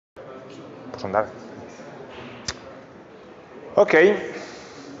posso andare? Okay.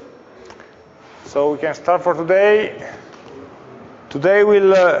 So we can start for today. Today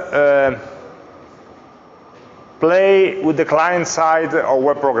we'll play with the client side of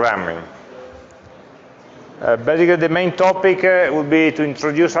web programming. Basically, the main topic will be to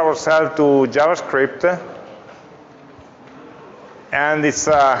introduce ourselves to JavaScript, and it's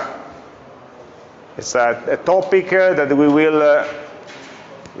a topic that we will,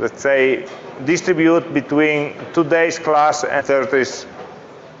 let's say, distribute between today's class and Thursday's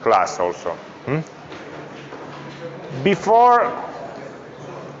class also. Before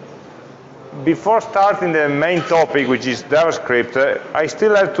starting the main topic, which is JavaScript, I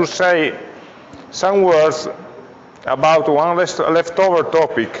still have to say some words about one leftover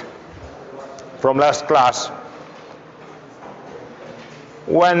topic from last class,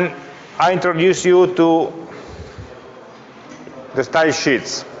 when I introduced you to the style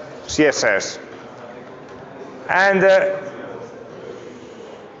sheets, CSS. And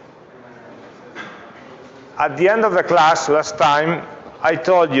at the end of the class last time, I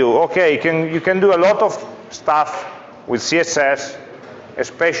told you, okay, you can do a lot of stuff with CSS,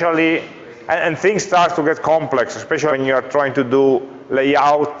 especially, and things start to get complex, especially when you are trying to do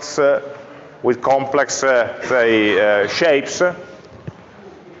layouts with complex, say, shapes.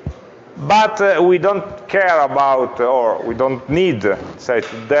 But we don't care about, or we don't need, say,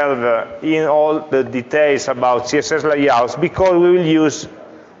 to delve in all the details about CSS layouts, because we will use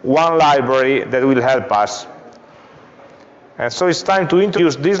one library that will help us. And so it's time to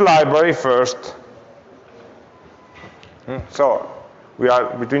introduce this library first. So we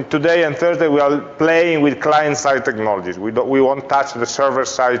are, between today and Thursday, we are playing with client-side technologies. We won't touch the server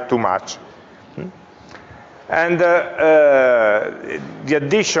side too much. And the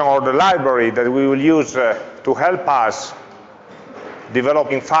addition, or the library that we will use to help us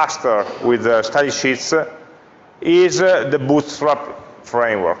developing faster with style sheets is the Bootstrap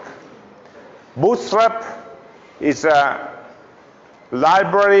framework. Bootstrap is a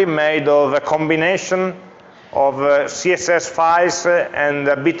library made of a combination of CSS files and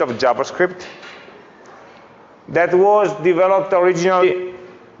a bit of JavaScript that was developed originally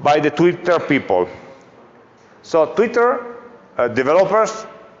by the Twitter people. So Twitter developers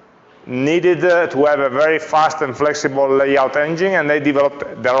needed to have a very fast and flexible layout engine, and they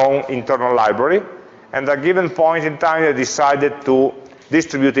developed their own internal library. And at a given point in time, they decided to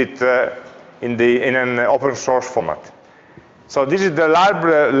distribute it in an open source format. So this is the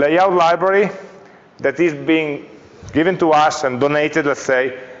layout library that is being given to us and donated, let's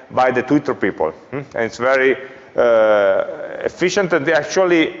say, by the Twitter people. And it's very efficient, and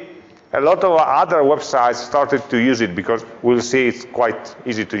actually a lot of other websites started to use it, because we'll see it's quite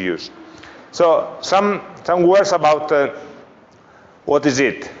easy to use. So some words about what is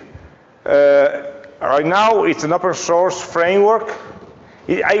it. Right now it's an open source framework.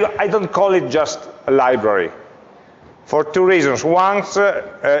 I don't call it just a library, for two reasons. One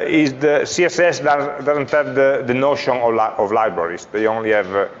is the CSS doesn't have the notion of libraries. They only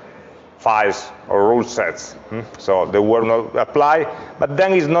have files or rule sets, so they will not apply. But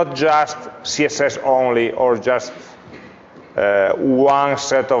then it's not just CSS only, or just one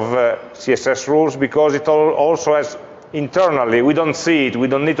set of CSS rules, because it also has internally, we don't see it, we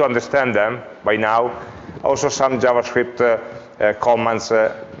don't need to understand them by now, also some JavaScript commands,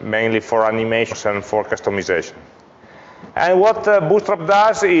 mainly for animations and for customization. And what Bootstrap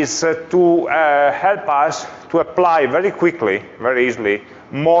does is to help us to apply very quickly, very easily,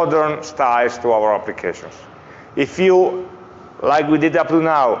 modern styles to our applications. If you, like we did up to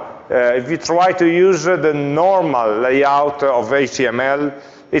now, if you try to use the normal layout of HTML,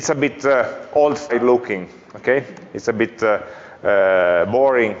 it's a bit old-looking, okay? It's a bit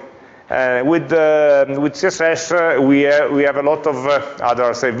boring. With CSS, we have a lot of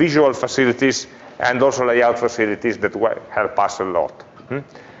other, say, visual facilities and also layout facilities that help us a lot.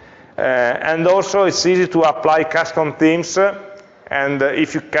 And also, it's easy to apply custom themes. And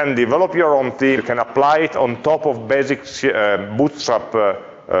if you can develop your own theme, you can apply it on top of basic Bootstrap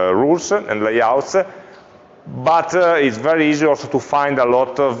rules and layouts. But it's very easy also to find a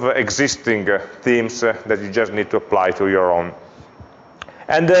lot of existing themes that you just need to apply to your own.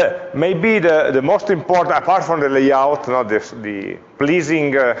 And maybe the most important, apart from the layout, the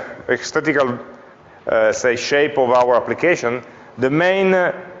pleasing aesthetical, say, shape of our application, the main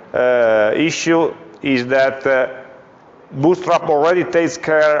issue is that Bootstrap already takes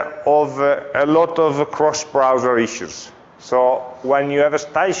care of a lot of cross-browser issues. So when you have a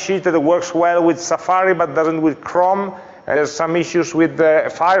style sheet that works well with Safari but doesn't with Chrome, and there's some issues with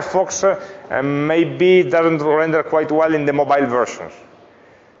Firefox, and maybe it doesn't render quite well in the mobile versions.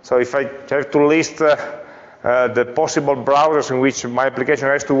 So if I have to list the possible browsers in which my application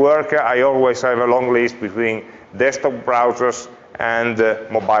has to work, I always have a long list between desktop browsers and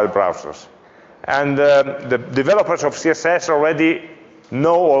mobile browsers. And the developers of CSS already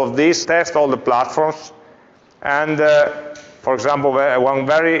know all of this, test all the platforms, and for example, one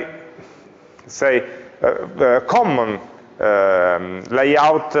very, say, common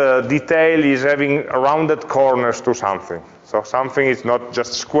layout detail is having rounded corners to something. So something is not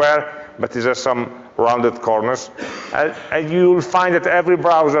just square, but it has some rounded corners. And you will find that every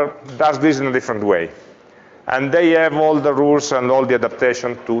browser does this in a different way. And they have all the rules and all the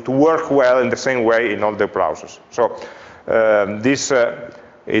adaptation to work well in the same way in all the browsers. So this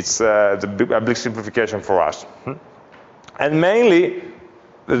is a big simplification for us. And mainly,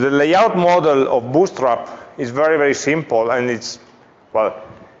 the layout model of Bootstrap is very, very simple, and it's, well,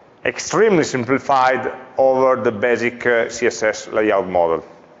 extremely simplified over the basic CSS layout model.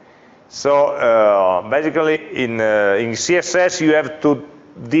 So basically, in CSS, you have to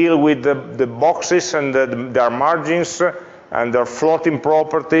deal with the boxes and their margins and their floating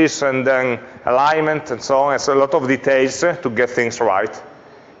properties and then alignment and so on. It's a lot of details to get things right.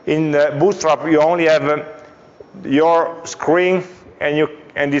 In Bootstrap, you only have your screen,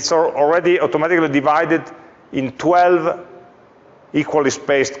 and it's already automatically divided in 12 equally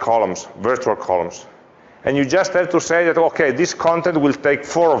spaced columns, virtual columns. And you just have to say that, okay, this content will take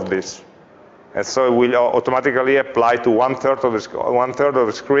 4 of these. And so it will automatically apply to one third of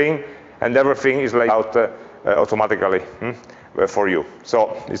the screen, and everything is laid out automatically for you.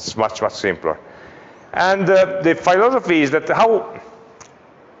 So it's much, much simpler. And the philosophy is that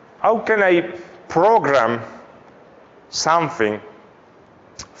how can I program something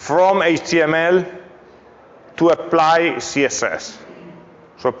from HTML to apply CSS,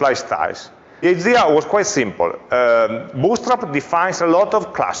 to apply styles? The idea was quite simple. Bootstrap defines a lot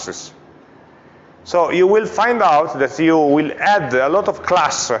of classes. So you will find out that you will add a lot of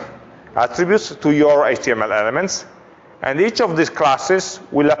class attributes to your HTML elements, and each of these classes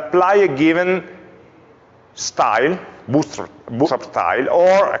will apply a given style, Bootstrap style,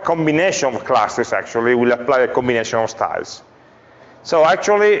 or a combination of classes actually will apply a combination of styles. So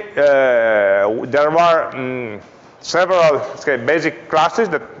actually, there are several basic classes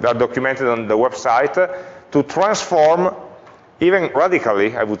that are documented on the website to transform, even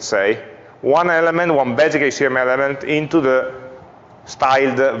radically, I would say, one element, one basic HTML element into the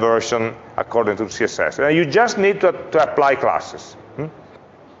styled version according to CSS. And you just need to apply classes.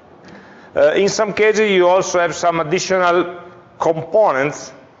 In some cases, you also have some additional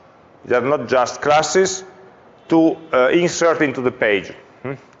components that are not just classes to insert into the page.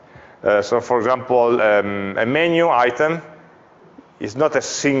 So for example, a menu item is not a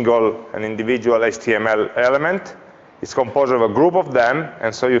single, an individual HTML element. It's composed of a group of them,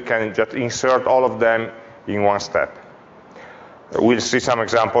 and so you can just insert all of them in one step. We'll see some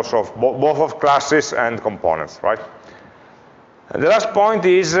examples of both of classes and components, right? And the last point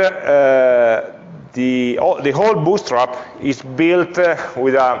is the whole Bootstrap is built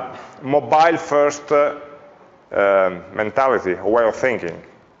with a mobile-first mentality, a way of thinking.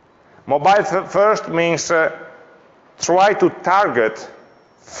 Mobile first means try to target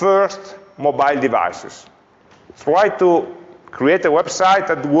first mobile devices. Try to create a website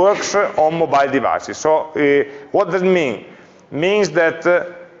that works on mobile devices. So what does it mean? It means that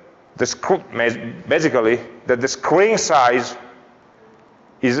basically that the screen size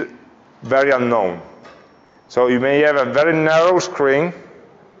is very unknown. So you may have a very narrow screen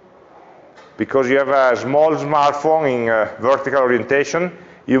because you have a small smartphone in vertical orientation.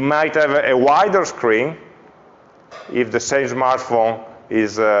 You might have a wider screen if the same smartphone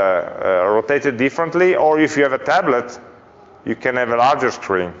is rotated differently, or if you have a tablet, you can have a larger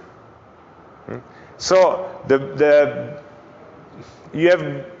screen. So you have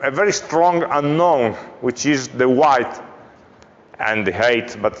a very strong unknown, which is the height and the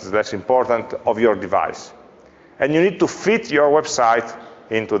height, but it's less important, of your device. And you need to fit your website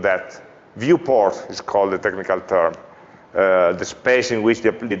into that. Viewport is called the technical term, the space in which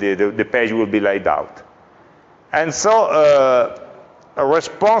the page will be laid out. And so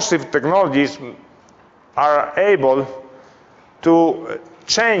responsive technologies are able to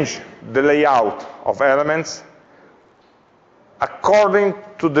change the layout of elements according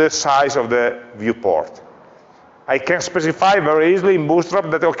to the size of the viewport. I can specify very easily in Bootstrap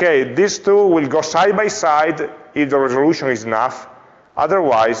that, okay, these two will go side by side if the resolution is enough.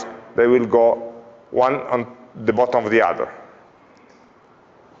 Otherwise, they will go one on the bottom of the other.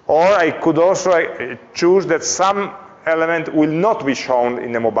 Or I could also choose that some element will not be shown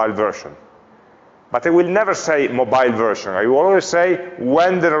in the mobile version. But I will never say mobile version. I will always say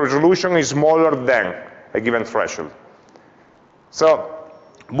when the resolution is smaller than a given threshold. So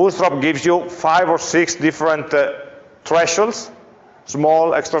Bootstrap gives you 5 or 6 different thresholds,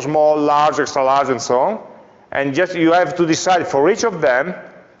 small, extra small, large, extra large, and so on. And just you have to decide for each of them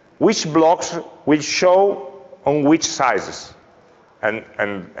which blocks will show on which sizes, and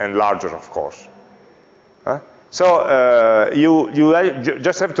larger, of course. So you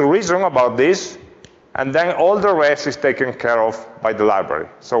just have to reason about this, and then all the rest is taken care of by the library.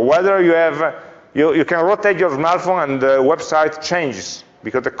 So whether you have, you can rotate your smartphone and the website changes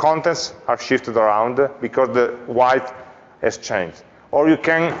because the contents are shifted around because the white has changed. Or you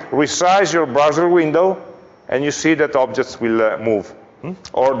can resize your browser window and you see that objects will move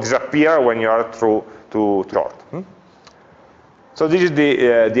or disappear when you are through to short. So this is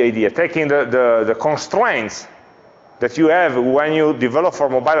the idea, taking the constraints that you have when you develop for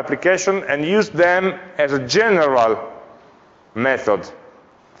mobile application and use them as a general method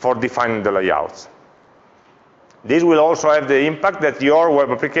for defining the layouts. This will also have the impact that your web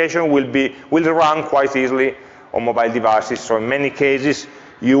application will run quite easily on mobile devices. So in many cases,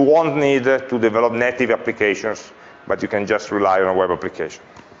 you won't need to develop native applications, but you can just rely on a web application.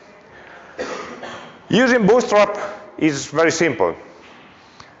 Using Bootstrap is very simple.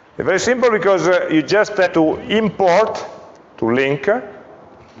 It's very simple because you just have to import, to link,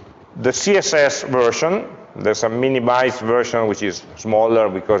 the CSS version. There's a minimized version which is smaller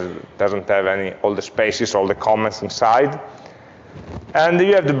because it doesn't have all the spaces, all the comments inside. And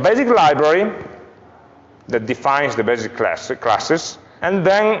you have the basic library that defines the basic classes, and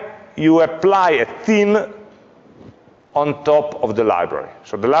then you apply a theme on top of the library.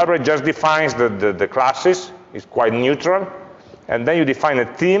 So the library just defines the classes, it's quite neutral, and then you define a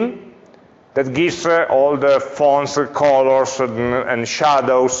theme that gives all the fonts, colors, and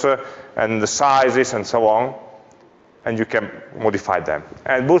shadows, and the sizes, and so on, and you can modify them.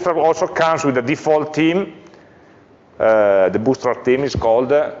 And Bootstrap also comes with a default theme. The Bootstrap theme is called,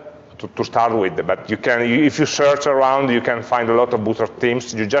 to start with, but you can, if you search around, you can find a lot of Bootstrap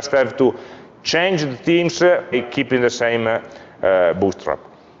themes. You just have to change the themes, keeping the same Bootstrap.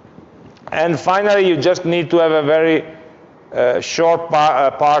 And finally, you just need to have a very short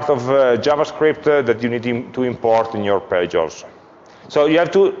part of JavaScript that you need to import in your page also. So you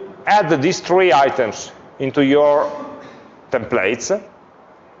have to add these 3 items into your templates,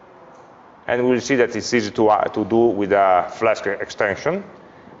 and we'll see that it's easy to do with a Flask extension.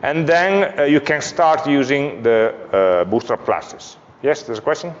 And then you can start using the Bootstrap classes. Yes, there's a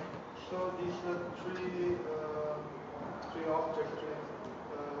question? So these 3 objects,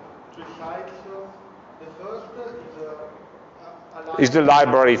 3 sites, the first is the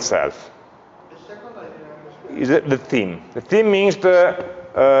library itself. The second I didn't understand. Is the theme. The theme means the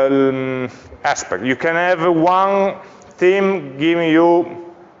aspect. You can have one theme giving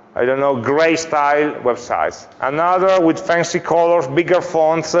you, I don't know, gray style websites. Another with fancy colors, bigger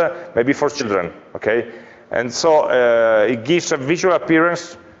fonts, maybe for children, okay? And so it gives a visual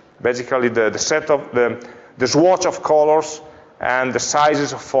appearance, basically the set of, the swatch of colors and the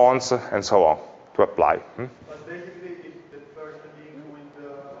sizes of fonts and so on to apply. But basically it's the first link with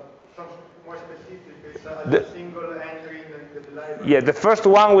some more specific, it's a single entry in the library. Yeah, the first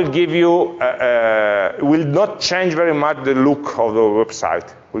one will give you, will not change very much the look of the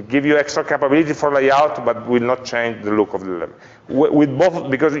website. Will give you extra capability for layout, but will not change the look of the level. With both,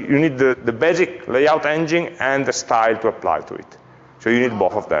 because you need the basic layout engine and the style to apply to it. So you need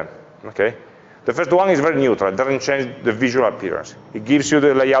both of them, okay? The first one is very neutral, it doesn't change the visual appearance. It gives you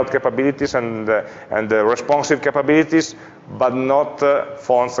the layout capabilities and the responsive capabilities, but not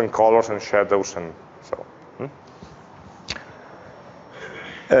fonts and colors and shadows and so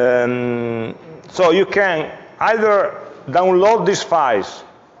on. So you can either download these files,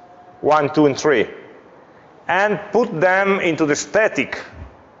 1, 2, and 3, and put them into the static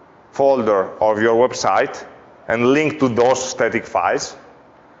folder of your website and link to those static files.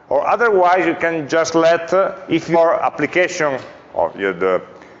 Or otherwise, you can just let, if your application, or the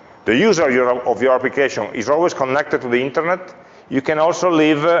user of your application is always connected to the internet, you can also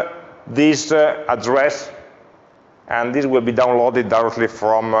leave this address, and this will be downloaded directly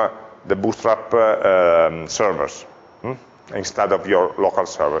from the Bootstrap servers instead of your local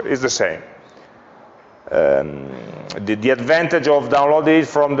server. It's the same. The advantage of downloading it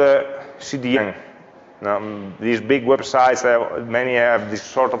from the CDN. These big websites, many have this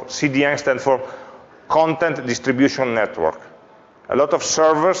sort of CDN, stands for Content Distribution Network. A lot of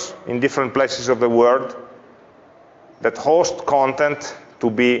servers in different places of the world that host content to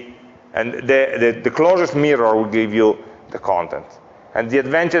be, and the closest mirror will give you the content. And the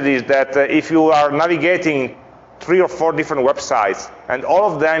advantage is that if you are navigating 3 or 4 different websites, and all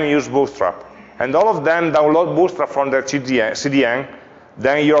of them use Bootstrap, and all of them download Bootstrap from their CDN,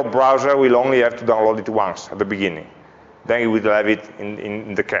 then your browser will only have to download it once at the beginning. Then you will have it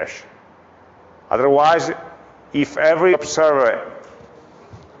in the cache. Otherwise, if every web server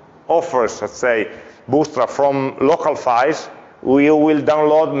offers, let's say, Bootstrap from local files, we will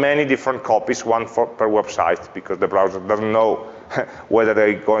download many different copies, one per website, because the browser doesn't know whether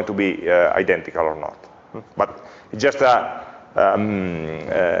they're going to be identical or not. But it's just a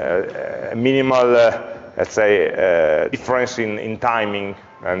minimal, let's say, difference in timing,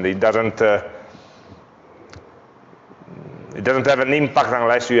 and it doesn't have an impact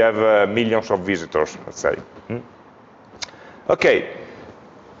unless you have millions of visitors, let's say. Okay,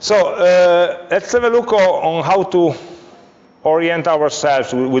 so let's have a look on how to orient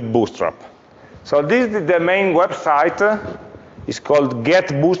ourselves with Bootstrap. So this is the main website. It's called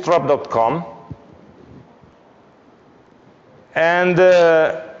getbootstrap.com. And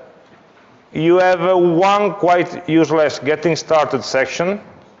you have one quite useless getting started section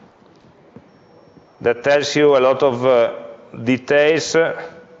that tells you a lot of details,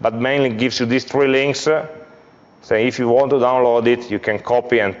 but mainly gives you these 3 links. So if you want to download it, you can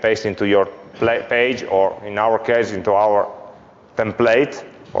copy and paste into your page, or in our case, into our template,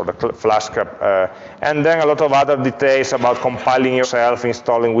 or the Flask. And then a lot of other details about compiling yourself,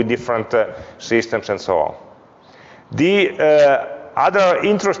 installing with different systems, and so on. The other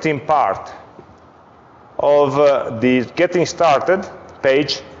interesting part of the getting started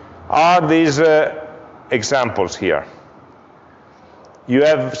page are these examples here. You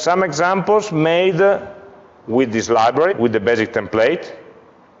have some examples made with this library, with the basic template.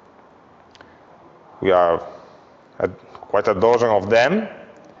 We are quite a dozen of them.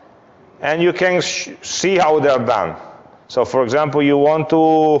 And you can see how they are done. So for example, you want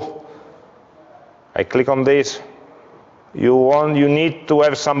to, I click on this, you need to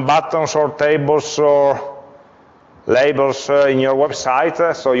have some buttons or tables or labels in your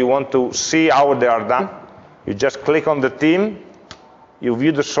website, so you want to see how they are done. You just click on the theme, you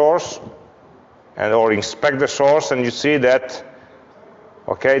view the source, or inspect the source, and you see that,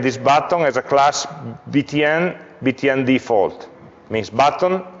 okay, this button has a class btn default. Means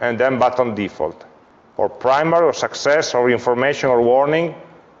button and then button default. Or primary or success or information or warning.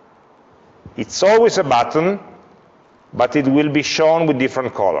 It's always a button, but it will be shown with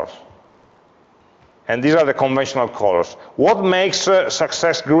different colors. And these are the conventional colors. What makes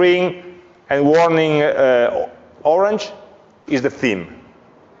success green and warning orange is the theme.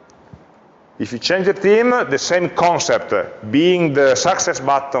 If you change the theme, the same concept, being the success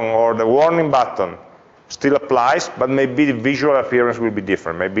button or the warning button, still applies, but maybe the visual appearance will be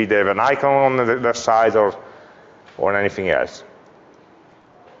different. Maybe they have an icon on their side or anything else.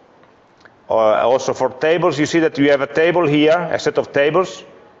 Also for tables, you see that you have a table here, a set of tables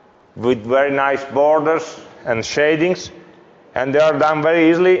with very nice borders and shadings, and they are done very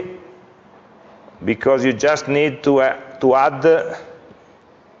easily because you just need to add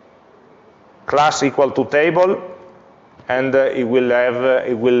class equal to table, and it will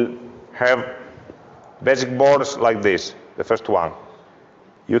have basic borders like this, the first one.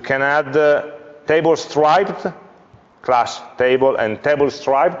 You can add table striped, class table, and table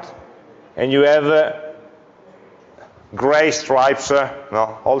striped, and you have gray stripes,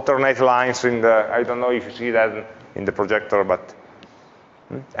 no, alternate lines in the, I don't know if you see that in the projector, but,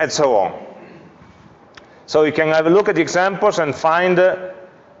 and so on. So you can have a look at the examples and find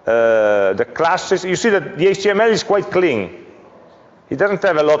the classes. You see that the HTML is quite clean. It doesn't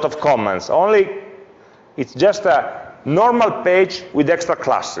have a lot of comments, only it's just a normal page with extra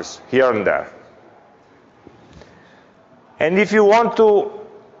classes here and there. And if you want to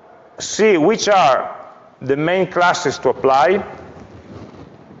see which are the main classes to apply,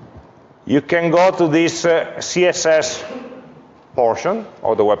 you can go to this CSS portion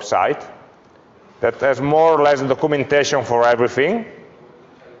of the website that has more or less the documentation for everything.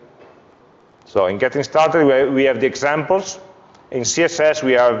 So in getting started, we have the examples. In CSS,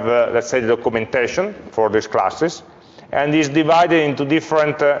 we have, let's say, the documentation for these classes, and it's divided into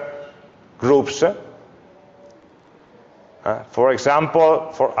different groups. For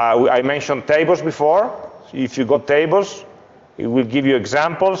example, I mentioned tables before. If you got tables, it will give you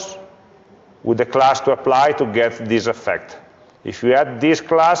examples with the class to apply to get this effect. If you add this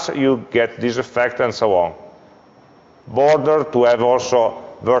class, you get this effect, and so on. Border, to have also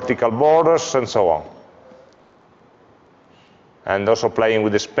vertical borders, and so on. And also playing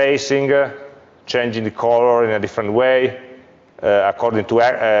with the spacing, changing the color in a different way, according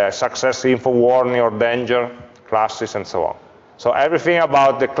to success, info, warning, or danger, classes, and so on. So everything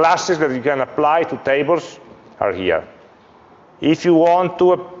about the classes that you can apply to tables are here. If you want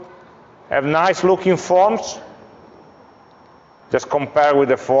to have nice looking forms, just compare with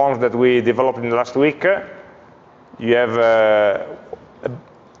the forms that we developed in the last week. You have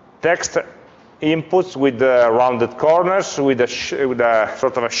text inputs with rounded corners, with a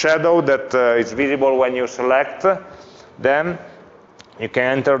sort of a shadow that is visible when you select them. You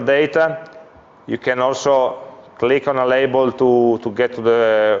can enter data. You can also click on a label to get to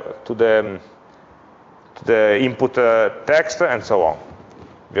the input text, and so on.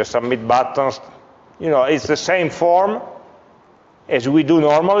 You submit buttons. You know, it's the same form as we do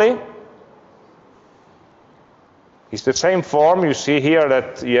normally. It's the same form. You see here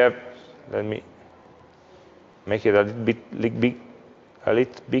that you have, let me make it a little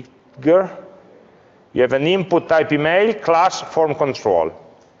bigger. You have an input type email, class form control.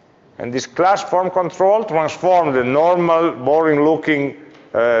 And this class form control transforms the normal, boring looking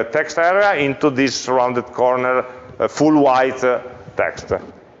text area into this rounded corner, full white text.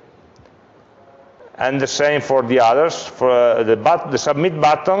 And the same for the others. For the submit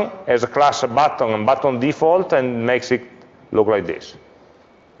button has a class button and button default and makes it look like this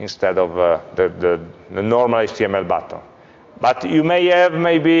instead of the normal HTML button. But you may have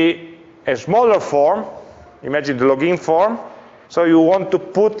maybe a smaller form. Imagine the login form. So you want to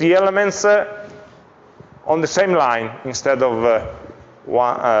put the elements on the same line instead of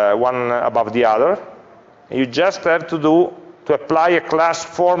one above the other. You just have to apply a class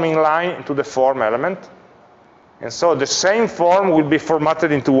forming line to the form element. And so the same form will be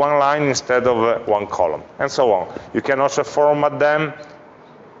formatted into one line instead of one column, and so on. You can also format them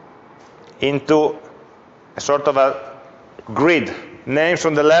into a sort of a grid, names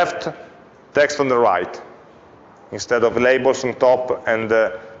on the left, text on the right, instead of labels on top and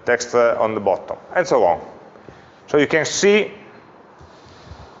text on the bottom, and so on. So you can see,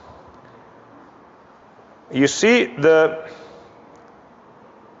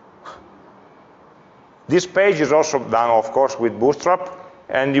 this page is also done, of course, with Bootstrap,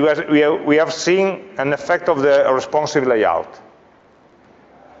 and we have seen an effect of the responsive layout.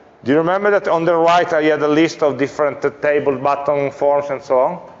 Do you remember that on the right I had a list of different table, button, forms, and so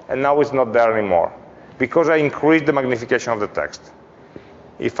on? And now it's not there anymore, because I increased the magnification of the text.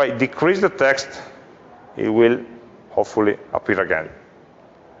 If I decrease the text, it will hopefully appear again.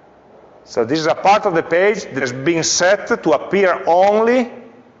 So this is a part of the page that has been set to appear only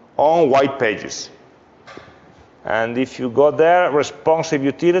on white pages. And if you go there, responsive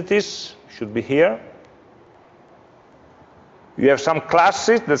utilities should be here. You have some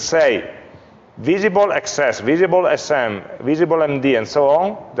classes that say visible XS, visible SM, visible MD, and so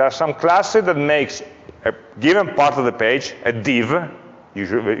on. There are some classes that makes a given part of the page, a div,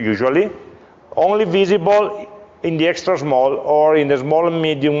 usually, only visible in the extra small, or in the small and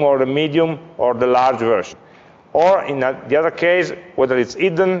medium, or the medium, or the large version. Or in the other case, whether it's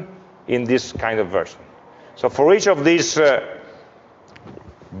hidden in this kind of version. So for each of these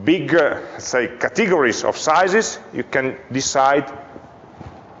big, say, categories of sizes, you can decide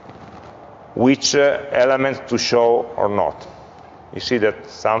which element to show or not. You see that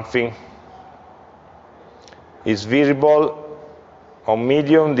something is visible on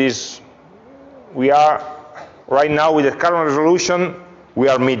medium. We are, right now with the current resolution, we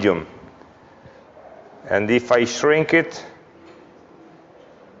are medium. And if I shrink it,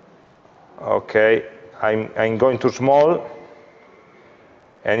 okay, I'm going too small,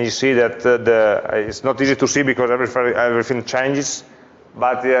 and you see that it's not easy to see because everything changes,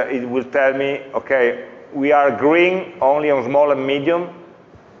 but it will tell me, okay, we are agreeing only on small and medium,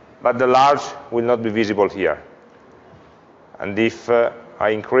 but the large will not be visible here. And if I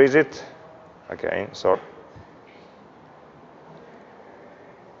increase it, okay, sorry.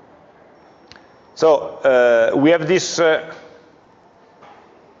 So we have this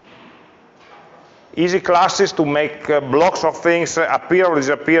easy classes to make blocks of things appear or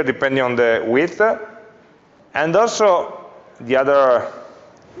disappear depending on the width. And also the other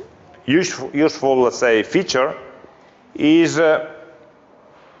useful, let's say, feature is the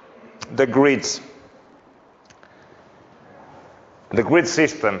grids. The grid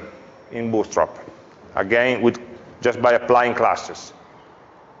system in Bootstrap, again, just by applying classes.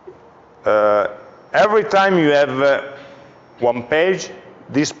 Every time you have one page,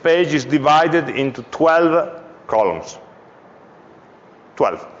 this page is divided into 12 columns.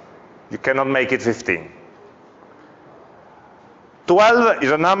 12. You cannot make it 15. 12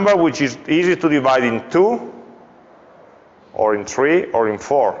 is a number which is easy to divide in 2, or in 3, or in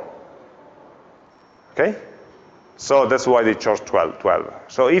 4. Okay? So that's why they chose 12.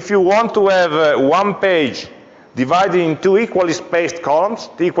 So if you want to have one page divided in two equally spaced columns,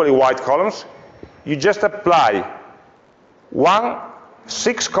 equally wide columns, you just apply one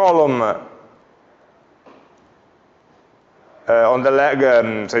 6-column on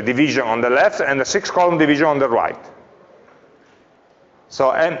the say division on the left and a 6-column division on the right.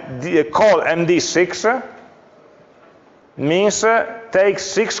 So call MD6 means take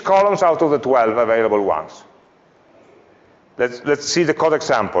 6 columns out of the 12 available ones. Let's see the code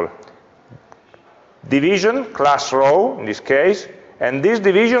example. Division, class row in this case, and this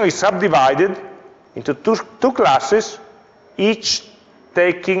division is subdivided into two classes, each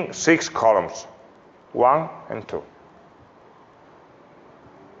taking 6 columns, 1 and 2.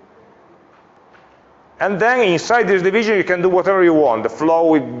 And then inside this division you can do whatever you want. The flow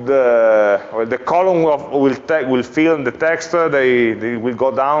with the column will fill in the text, they will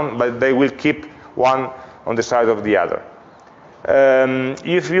go down, but they will keep one on the side of the other.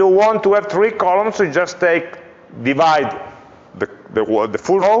 If you want to have 3 columns, you just divide the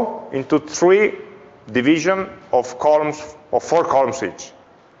full row into 3 division of columns, of 4 columns each.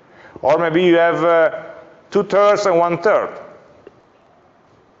 Or maybe you have 2/3 and 1/3.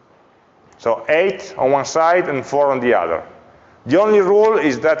 So 8 on one side and 4 on the other. The only rule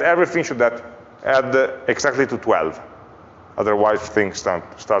is that everything should add exactly to 12. Otherwise things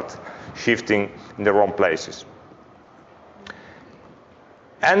start shifting in the wrong places.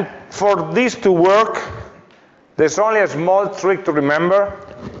 And for this to work, there's only a small trick to remember,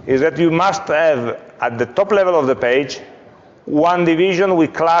 is that you must have at the top level of the page one division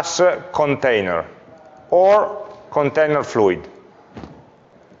with class container or container fluid.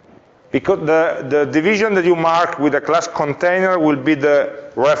 Because the division that you mark with the class container will be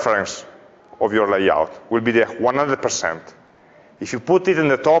the reference of your layout, will be the 100%. If you put it in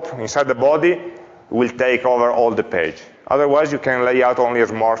the top, inside the body, it will take over all the page. Otherwise, you can lay out only a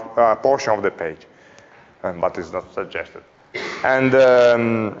small portion of the page, but it's not suggested. And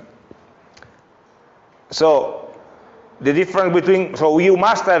so the difference between, so you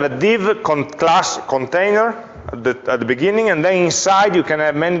must have a div class container at the beginning, and then inside you can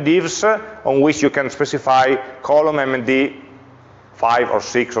have many divs on which you can specify column MD 5 or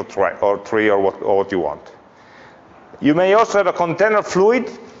 6 or 3 or what you want. You may also have a container fluid,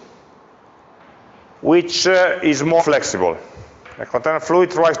 which is more flexible. A container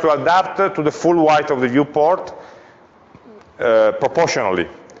fluid tries to adapt to the full width of the viewport proportionally.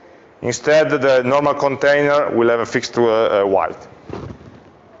 Instead, the normal container will have a fixed width.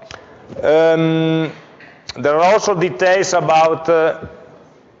 There are also details about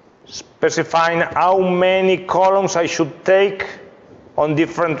specifying how many columns I should take on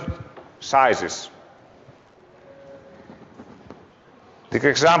different sizes. The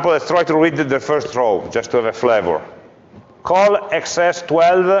example, let's try to read the first row, just to have a flavor. Call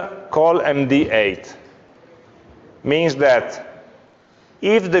XS12, call MD8. Means that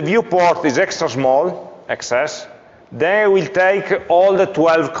if the viewport is extra small, XS, then I will take all the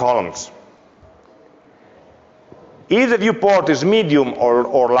 12 columns. If the viewport is medium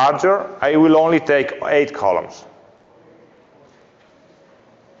or larger, I will only take 8 columns.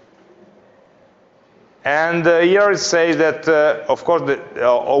 And here it says that, of course,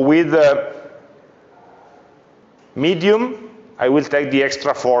 with medium, I will take the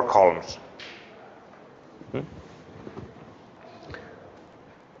extra 4 columns.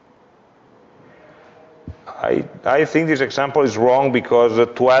 I think this example is wrong because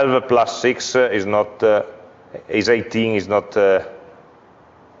 12 plus 6 is not, is 18, is not the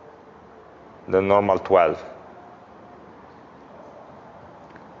normal 12.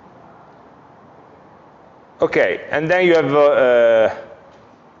 Okay, and then you have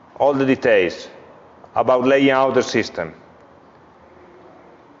all the details about laying out the system.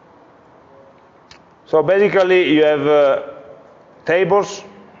 So basically you have tables,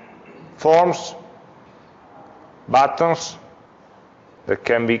 forms, buttons that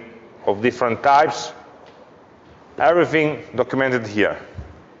can be of different types, everything documented here.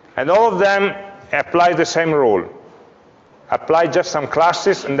 And all of them apply the same rule. Apply just some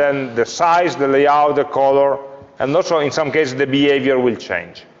classes, and then the size, the layout, the color, and also in some cases the behavior will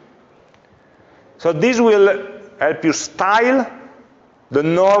change. So this will help you style the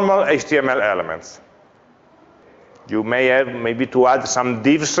normal HTML elements. You may have maybe to add some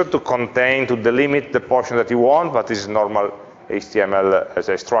divs to contain, to delimit the portion that you want, but this is normal HTML as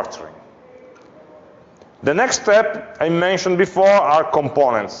a structuring. The next step I mentioned before are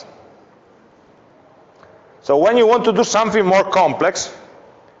components. So when you want to do something more complex,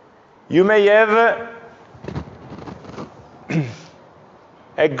 you may have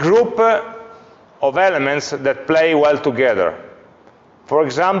a group of elements that play well together. For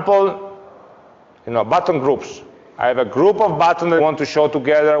example, button groups. I have a group of buttons that I want to show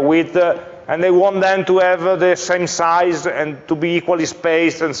together with, and I want them to have the same size and to be equally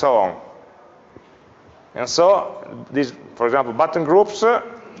spaced and so on. And so, this, for example, button groups,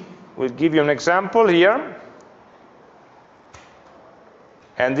 we'll give you an example here.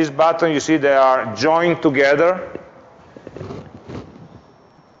 And this button, you see, they are joined together.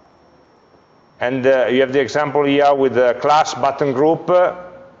 And you have the example here with the class button group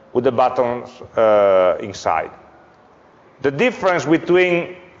with the buttons inside. The difference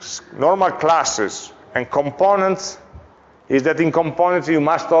between normal classes and components is that in components you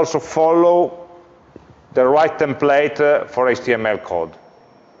must also follow the right template for HTML code.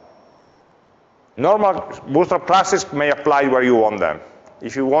 Normal Bootstrap classes may apply where you want them.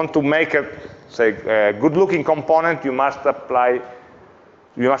 If you want to make a, say, a good-looking component, you must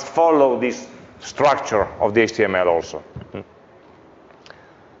follow this structure of the HTML also.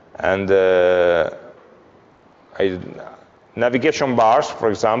 And navigation bars, for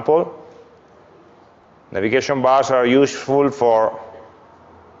example. Navigation bars are useful for,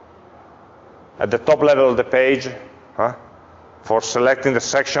 at the top level of the page, for selecting the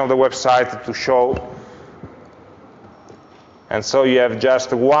section of the website to show. And so you have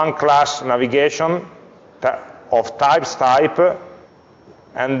just one class navigation of type,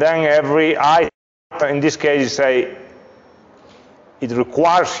 and then every item, in this case, you say, it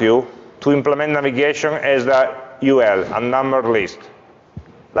requires you to implement navigation as a UL, a numbered list,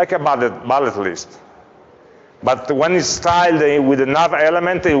 like a bullet list. But when it's styled with a nav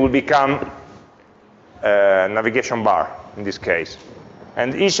element, it will become a navigation bar, in this case.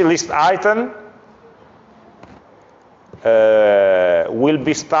 And each list item will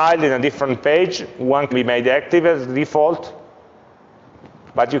be styled in a different page. One can be made active as default,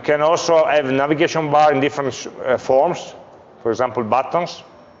 but you can also have a navigation bar in different forms, for example, buttons,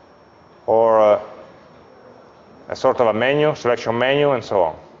 or a sort of a menu, selection menu, and so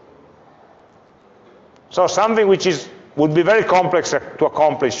on. So something which would be very complex to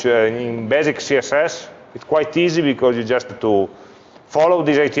accomplish in basic CSS, it's quite easy because you just have to follow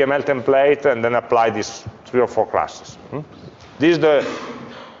this HTML template and then apply these 3 or 4 classes. This is the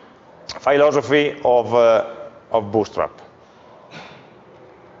philosophy of Bootstrap.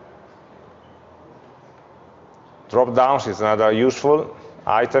 Drop-downs is another useful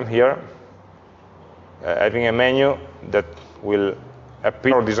item here. Having a menu that will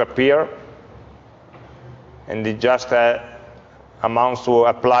appear or disappear, and it just amounts to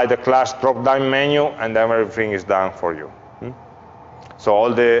apply the class drop-down menu, and then everything is done for you. So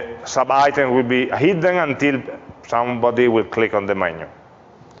all the sub-items will be hidden until somebody will click on the menu.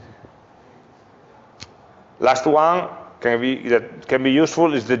 Last one that can be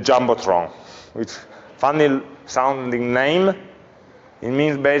useful is the Jumbotron. It's funny sounding name. It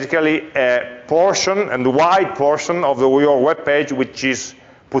means basically a portion, and wide portion of your web page which is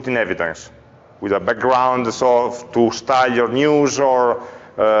put in evidence with a background, so to style your news or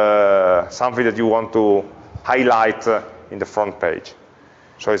something that you want to highlight in the front page.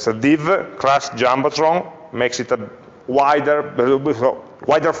 So it's a div class Jumbotron, makes it a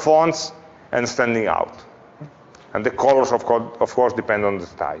wider fonts and standing out. And the colors, of course, depend on the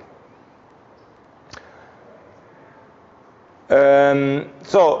style.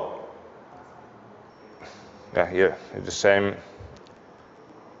 So, here it's the same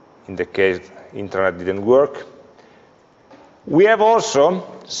in the case internet didn't work. We have also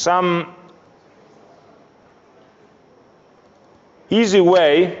some easy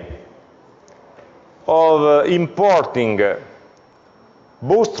way of importing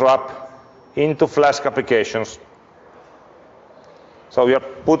Bootstrap into Flask applications. So we are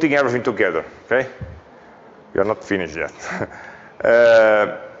putting everything together, okay? We are not finished yet.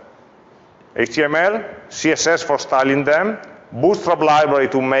 HTML, CSS for styling them, Bootstrap library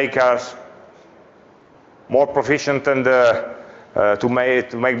to make us more proficient and to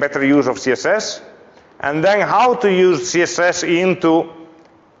make better use of CSS, and then how to use CSS into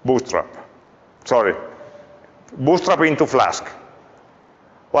Bootstrap. Sorry, Bootstrap into Flask.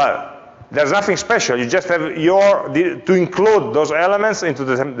 Well, there's nothing special. You just have to include those elements into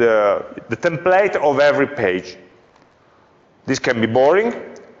the template of every page. This can be boring,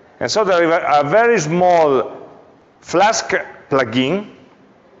 and so there is a very small Flask plugin.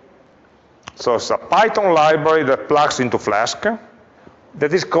 So it's a Python library that plugs into Flask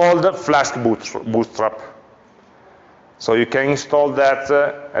that is called Flask Bootstrap. So you can install that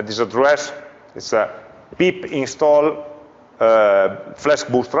at this address. It's a pip install Flask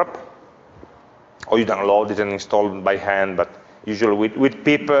Bootstrap, or you download it and install it by hand, but usually with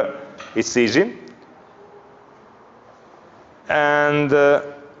pip it's easy. And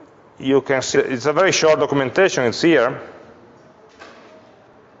you can see it's a very short documentation. It's here.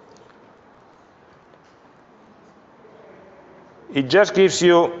 It just gives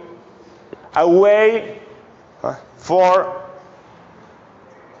you a way for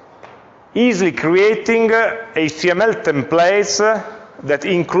easily creating HTML templates that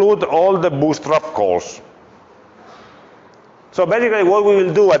include all the Bootstrap calls. So basically what we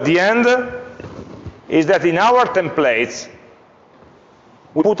will do at the end is that in our templates,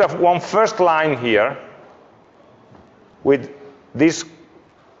 we put one first line here with this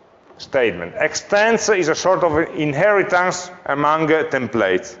statement. Extends is a sort of inheritance among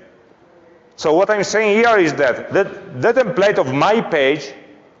templates. So what I'm saying here is that the template of my page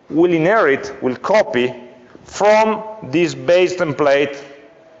will inherit, will copy from this base template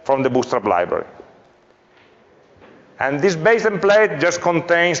from the Bootstrap library. And this base template just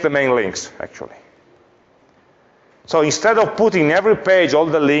contains the main links, actually. So instead of putting in every page all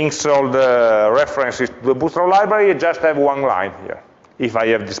the links, all the references to the Bootstrap library, you just have one line here, if I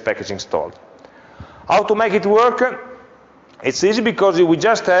have this package installed. How to make it work? It's easy because we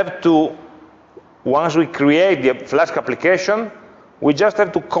just have to, once we create the Flask application, we just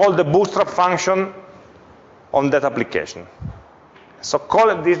have to call the Bootstrap function on that application. So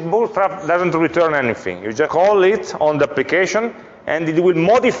this Bootstrap doesn't return anything. You just call it on the application, and it will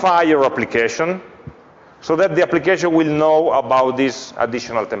modify your application so that the application will know about these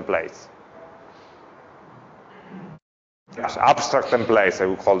additional templates. Yes, abstract templates, I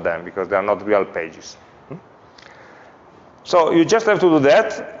would call them, because they are not real pages. So you just have to do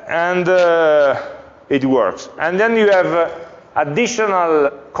that, and it works. And then you have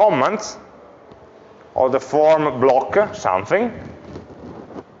additional comments, or the form block, something,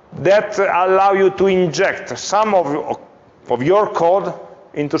 that allow you to inject some of your code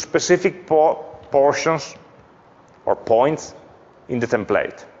into specific portions or points in the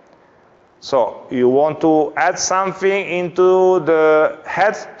template. So you want to add something into the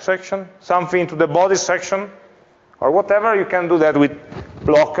head section, something into the body section, or whatever, you can do that with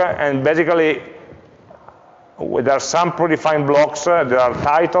block, and basically there are some predefined blocks. There are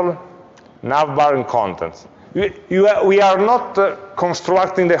title, navbar, and contents. We are not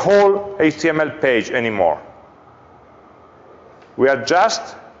constructing the whole HTML page anymore. We are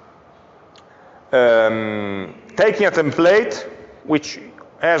just taking a template which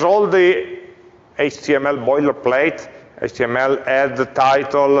has all the HTML boilerplate, HTML add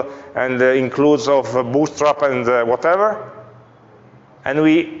title, and includes of Bootstrap and whatever.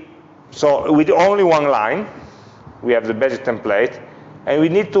 And so with only one line, we have the basic template, and we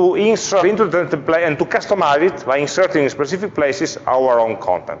need to insert into the template and to customize it by inserting in specific places our own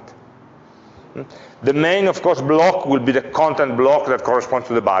content. The main, of course, block will be the content block that corresponds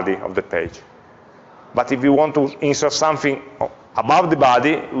to the body of the page. But if you want to insert something above the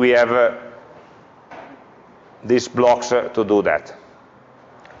body, we have these blocks to do that.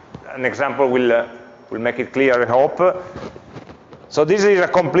 An example will make it clear, I hope. So this is a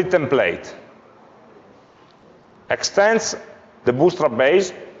complete template. Extends the Bootstrap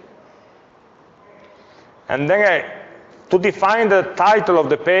base, and then to define the title of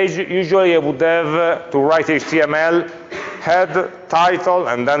the page, usually I would have to write HTML head title,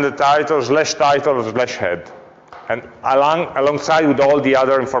 and then the title / head, and alongside with all the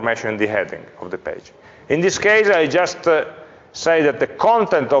other information in the heading of the page. In this case, I just say that the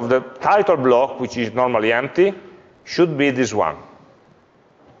content of the title block, which is normally empty, should be this one.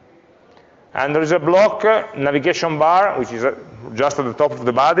 And there is a block, navigation bar, which is just at the top of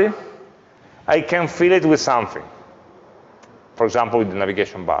the body. I can fill it with something, for example, with the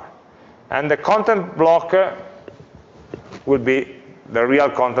navigation bar. And the content block will be the real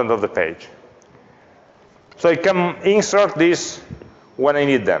content of the page. So I can insert this when I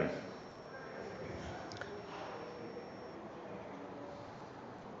need them.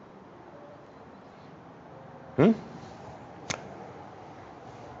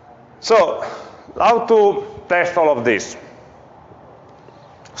 So, how to test all of this?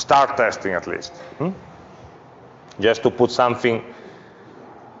 Start testing, at least. Just to put something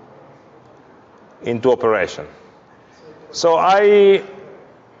into operation. So I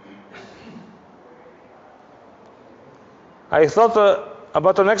thought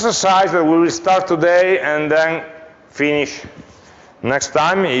about an exercise that we will start today and then finish next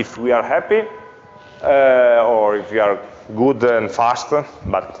time if we are happy, or if we are good and fast,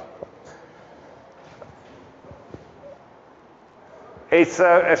 but it's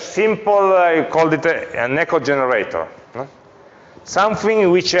a simple, I called it an echo generator. Something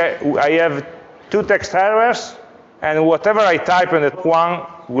in which I have two text areas, and whatever I type in the one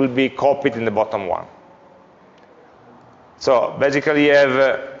will be copied in the bottom one. So basically you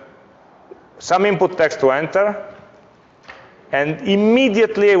have some input text to enter, and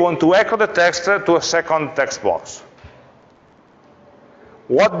immediately I want to echo the text to a second text box.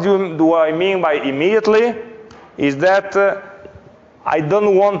 What do I mean by immediately? Is that I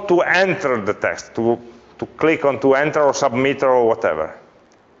don't want to enter the text, to click on to enter or submit or whatever,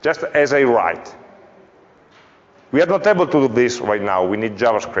 just as I write. We are not able to do this right now. We need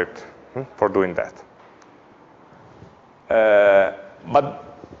JavaScript for doing that.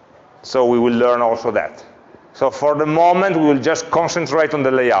 So we will learn also that. So for the moment, we will just concentrate on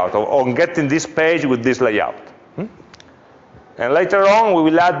the layout, on getting this page with this layout. And later on, we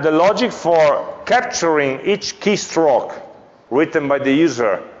will add the logic for capturing each keystroke written by the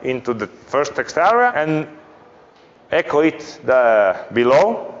user into the first text area and echo it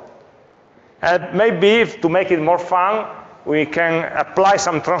below. And maybe, to make it more fun, we can apply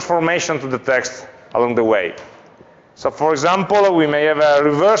some transformation to the text along the way. So for example, we may have a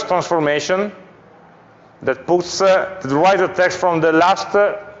reverse transformation that puts the writer text from the last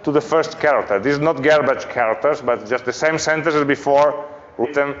to the first character. This is not garbage characters, but just the same sentence as before,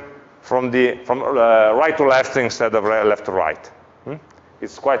 written from right to left instead of left to right.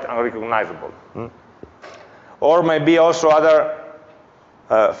 It's quite unrecognizable. Or maybe also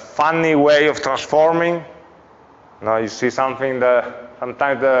other funny way of transforming. Now you see something,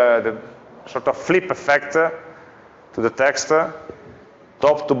 sometimes the sort of flip effect to the text,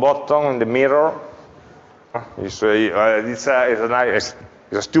 top to bottom in the mirror. You see, it's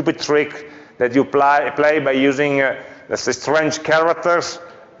a stupid trick that you play by using let's say strange characters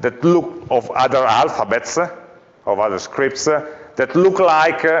that look of other alphabets, of other scripts, that look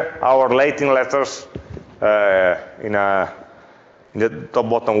like our Latin letters in the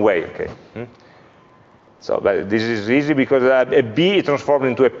top-bottom way. Okay. So but this is easy because a B is transformed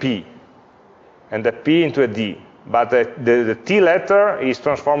into a P, and a P into a D. But the T letter is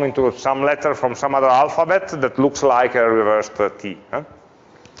transformed into some letter from some other alphabet that looks like a reversed T.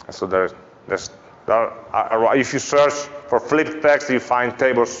 So if you search for flipped text, you find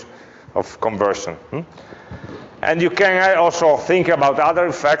tables of conversion. And you can also think about other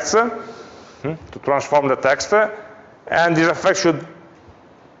effects to transform the text. And these effects should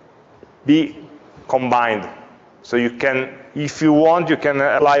be combined. So you can, if you want, you can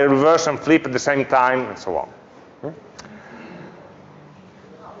apply a reverse and flip at the same time, and so on.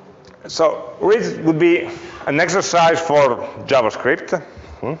 So read would be an exercise for JavaScript.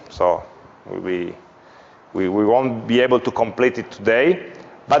 So we won't be able to complete it today.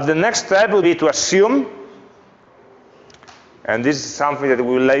 But the next step will be to assume, and this is something that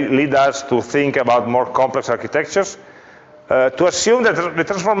will lead us to think about more complex architectures, to assume that the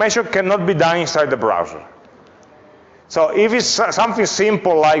transformation cannot be done inside the browser. So if it's something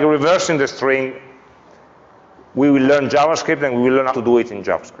simple like reversing the string, we will learn JavaScript and we will learn how to do it in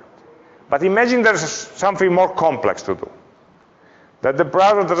JavaScript. But imagine there's something more complex to do, that the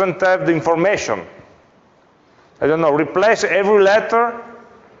browser doesn't have the information. I don't know, replace every letter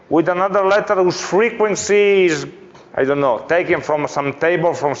with another letter whose frequency is, I don't know, taken from some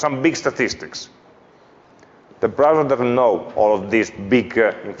table, from some big statistics. The browser doesn't know all of these big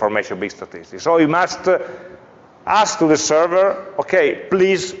information, big statistics. So you must ask to the server, okay,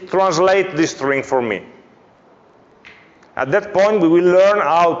 please translate this string for me. At that point, we will learn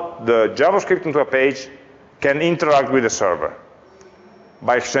how the JavaScript into a page can interact with the server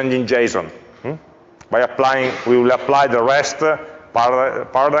by exchanging JSON. By applying, we will apply the REST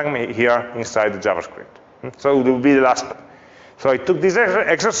paradigm here inside the JavaScript. So it will be the last step. So I took this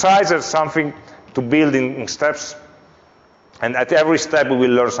exercise as something to build in steps, and at every step we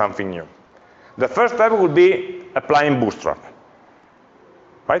will learn something new. The first step will be applying Bootstrap,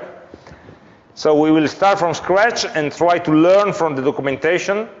 right? So we will start from scratch and try to learn from the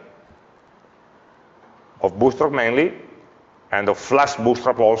documentation of Bootstrap mainly, and of Flask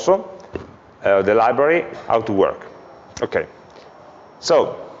Bootstrap also, the library, how to work. Okay,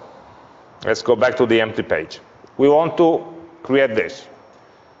 so let's go back to the empty page. We want to create this.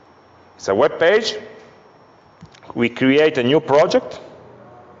 It's a web page. We create a new project.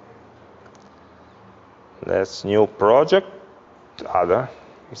 That's new project. Other.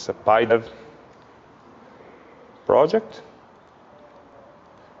 It's a PyDev project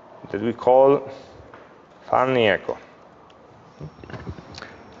that we call Funny Echo.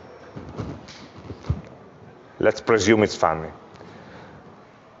 Let's presume it's funny.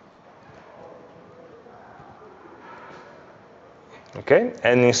 Okay,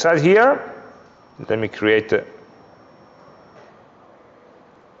 and inside here, let me create a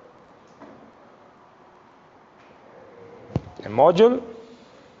module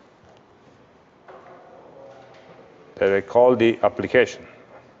that I call the application.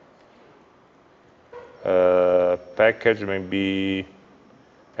 package maybe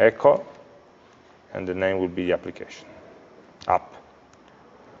echo, and the name will be the application, app,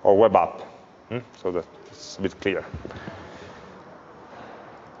 or web app, so that it's a bit clear.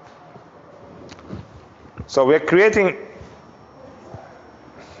 So we are creating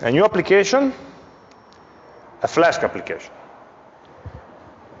a new application, a Flask application.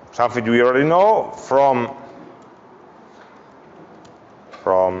 Something we already know from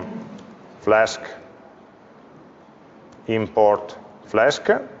Flask import Flask.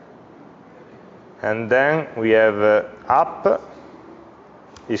 And then we have app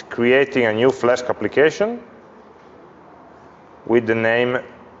is creating a new Flask application with the name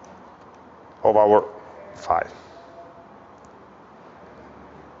of our file.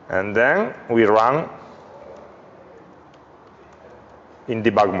 And then we run in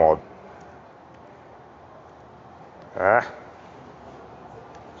debug mode.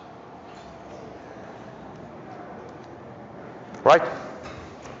 Right?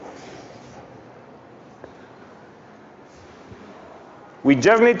 We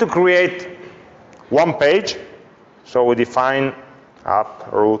just need to create one page. So we define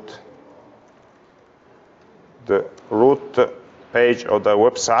app root, the root page of the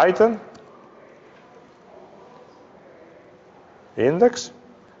website, index,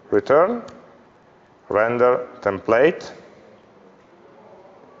 return, render template,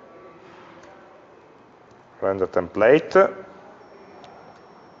 from the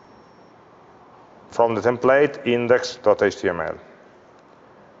template index.html.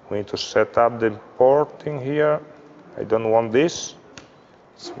 We need to set up the importing here. I don't want this.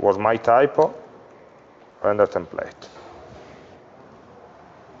 This was my typo. Render template.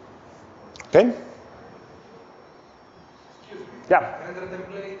 Okay? Excuse me. Yeah. Render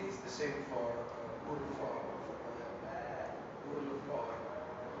template is the same for URL4.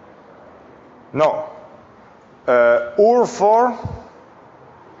 No. URL4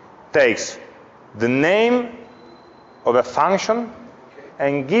 takes the name of a function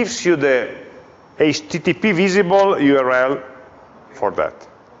and gives you the HTTP visible URL for that.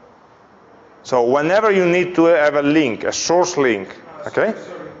 So whenever you need to have a link, a source link, okay?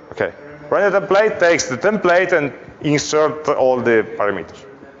 Okay. Render template takes the template and insert all the parameters.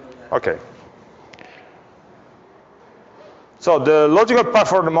 Okay. So the logical part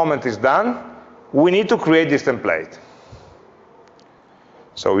for the moment is done. We need to create this template.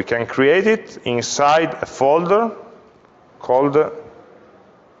 So we can create it inside a folder called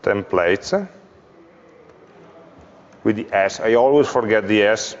templates with the S. I always forget the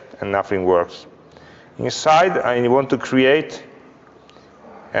S and nothing works. Inside, I want to create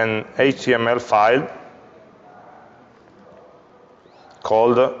an HTML file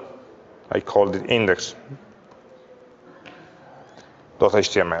called, I called it index.html.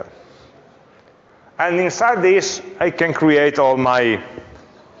 And inside this, I can create all my,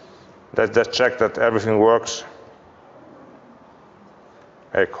 let's just check that everything works.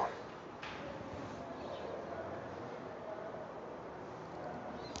 Echo.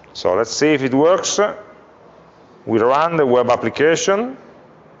 So let's see if it works. We run the web application.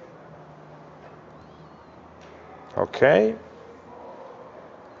 Okay.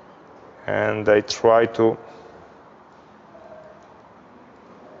 And I try to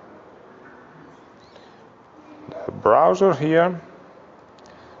the browser here.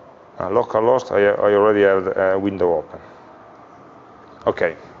 Localhost, I already have the window open.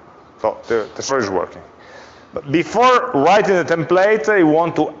 Okay, so the story is working. But before writing the template, I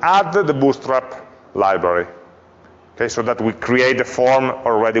want to add the Bootstrap library. Okay, so that we create the form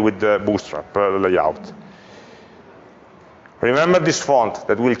already with the Bootstrap layout. Remember this font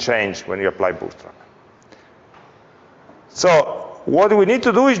that will change when you apply Bootstrap. So what we need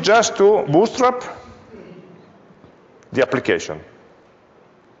to do is just to bootstrap the application.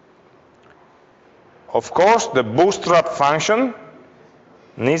 Of course, the bootstrap function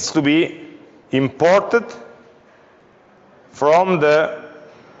needs to be imported from the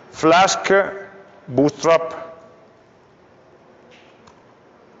Flask bootstrap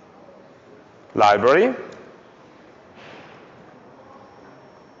library.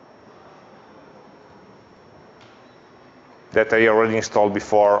 That I already installed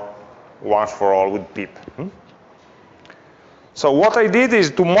before, once for all with pip. So what I did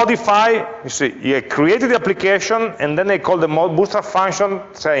is to modify, you see, I created the application, and then I called the bootstrap function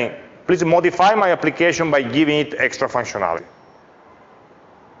saying, please modify my application by giving it extra functionality.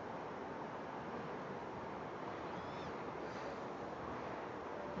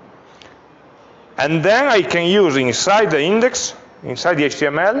 And then I can use inside the index, inside the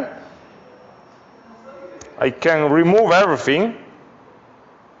HTML, I can remove everything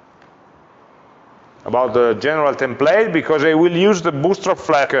about the general template, because I will use the Bootstrap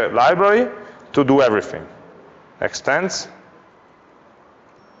Flask library to do everything. Extends.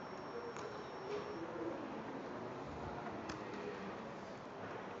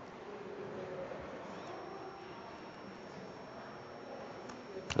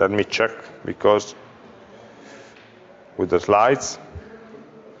 Let me check, because with the slides.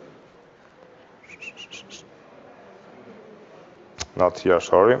 Not here,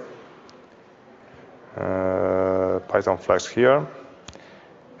 sorry. Python Flask here.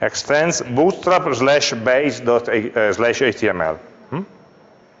 Extends bootstrap /base.html.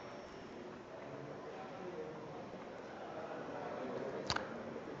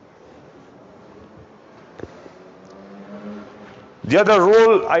 The other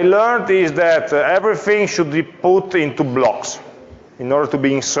rule I learned is that everything should be put into blocks in order to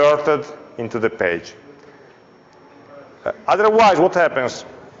be inserted into the page. Otherwise, what happens?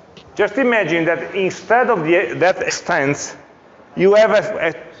 Just imagine that instead of that extends, you have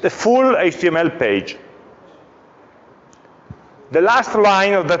a full HTML page. The last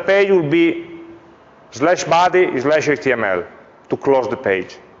line of the page will be /body/HTML to close the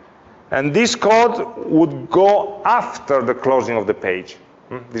page. And this code would go after the closing of the page.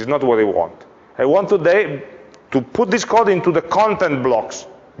 This is not what I want. I want today to put this code into the content block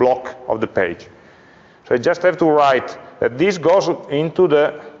of the page. So I just have to write that this goes into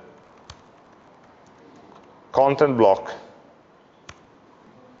the content block.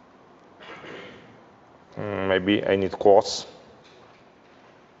 Maybe I need quotes.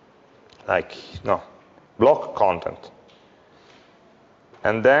 No, block content.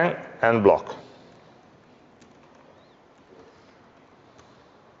 And then end block.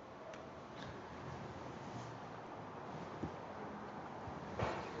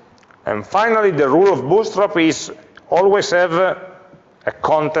 And finally, the rule of Bootstrap is always have a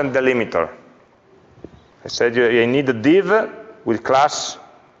content delimiter. I said I need a div with class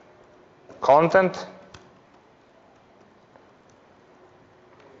content,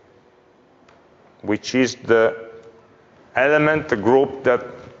 which is the element, the group that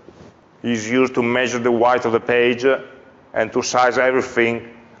is used to measure the width of the page and to size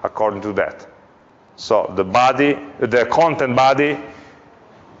everything according to that. So the body, the content body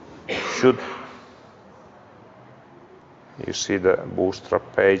should, you see the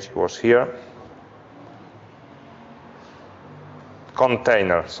Bootstrap page was here.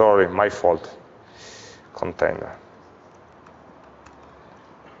 Container, sorry, my fault. Container.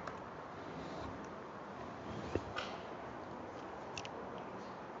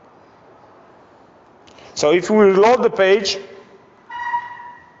 So if we reload the page,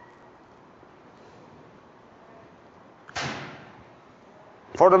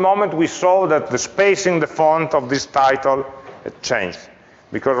 for the moment we saw that the spacing, the font of this title had changed.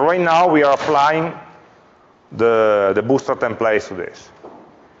 Because right now we are applying the Bootstrap templates to this.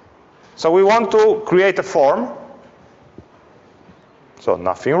 So we want to create a form. So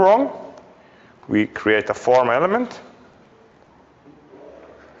nothing wrong. We create a form element.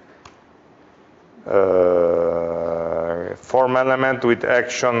 Form element with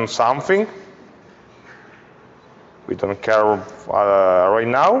action something. We don't care right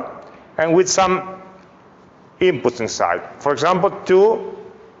now. And with some inputs inside. For example, 2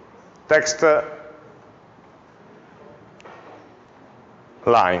 text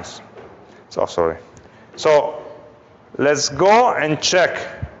lines. So sorry. So let's go and check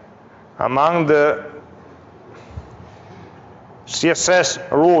among the CSS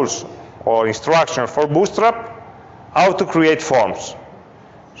rules or instructions for Bootstrap how to create forms.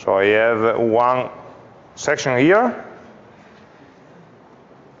 So I have one section here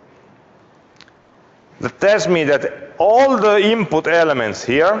that tells me that all the input elements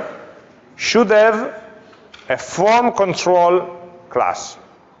here should have a form control class.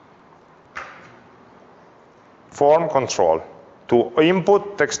 Form control to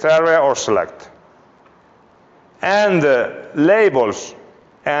input, text area, or select. And labels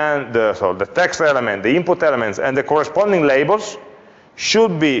and so the text element, the input elements, and the corresponding labels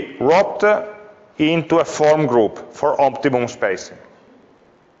should be wrapped into a form group for optimum spacing.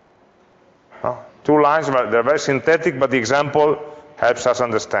 2 lines, they're very synthetic, but the example helps us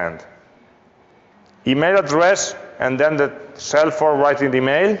understand. Email address, and then the cell for writing the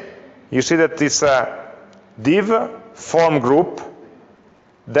email. You see that it's a div, form group,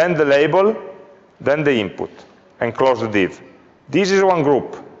 then the label, then the input, and close the div. This is one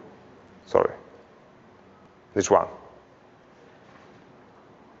group. Sorry. This one.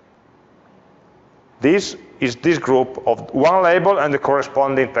 This is this group of one label and the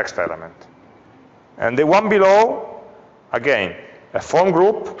corresponding text element. And the one below, again, a form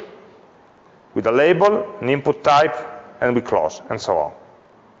group, with a label, an input type, and we close, and so on.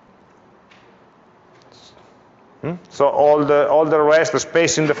 So all the rest, the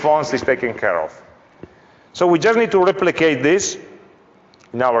space in the fonts is taken care of. So we just need to replicate this.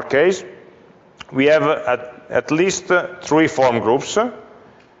 In our case, we have at least 3 form groups.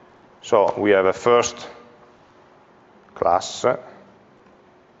 So we have a first class,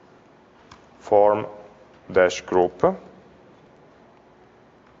 form-group.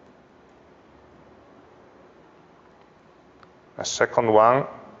 A second one,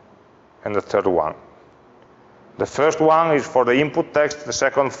 and the third one. The first one is for the input text, the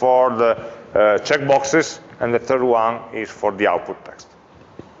second for the checkboxes, and the third one is for the output text.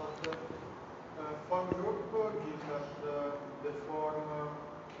 But the form group gives us the form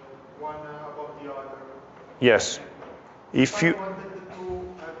one above the other. Yes. If you I wanted to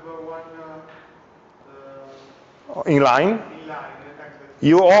have one in line, in line.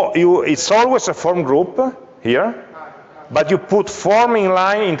 it's always a form group here, but you put form in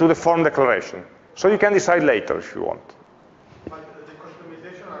line into the form declaration. So you can decide later if you want. But the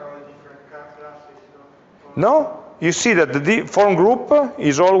customization are all different classes. No, you see that the form group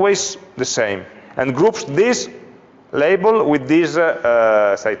is always the same, and groups this label with this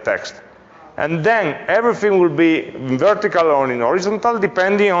say text. And then everything will be in vertical or in horizontal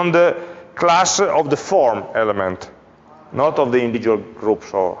depending on the class of the form element, not of the individual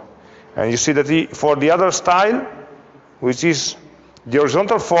groups. And you see that for the other style, which is the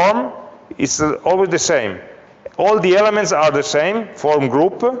horizontal form, it's always the same. All the elements are the same, form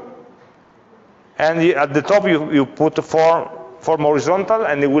group, and at the top you put the form horizontal,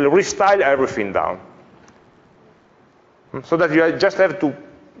 and it will restyle everything down. So that you just have to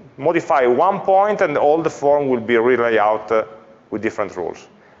modify one point, and all the form will be relaid out with different rules.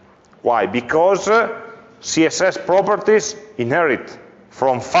 Why? Because CSS properties inherit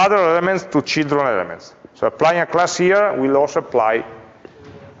from father elements to children elements. So applying a class here will also apply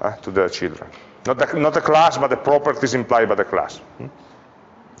to the children. Not the class, but the properties implied by the class.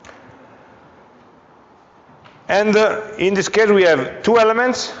 And in this case, we have 2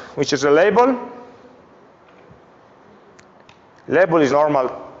 elements, which is a label. Label is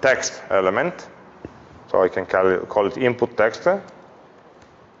normal text element, so I can call it input text.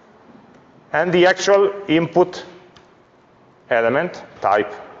 And the actual input element,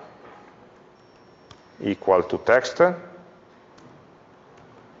 type equal to text.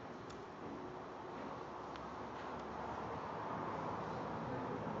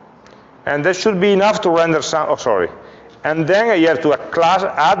 And that should be enough to render some, And then I have to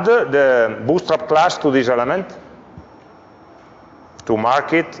add the Bootstrap class to this element to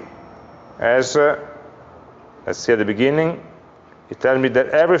mark it as, let's see at the beginning, it tells me that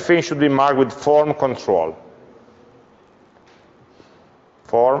everything should be marked with form control.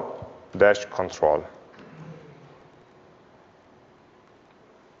 Form-control.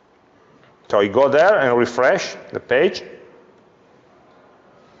 So I go there and refresh the page.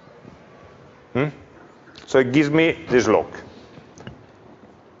 So it gives me this look.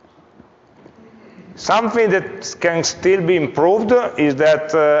 Something that can still be improved is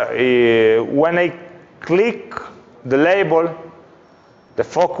that when I click the label, the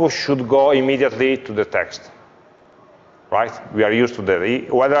focus should go immediately to the text. Right? We are used to that.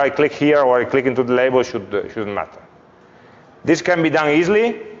 Whether I click here or I click into the label shouldn't matter. This can be done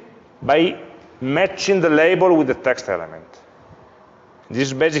easily by matching the label with the text element. This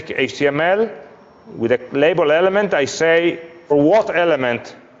is basic HTML. With a label element, I say for what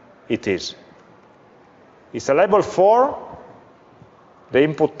element it is. It's a label for the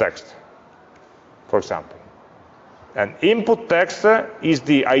input text, for example. And input text is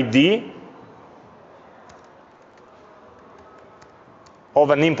the ID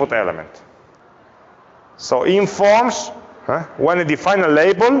of an input element. So in forms, when I define a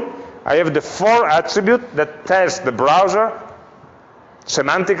label, I have the for attribute that tells the browser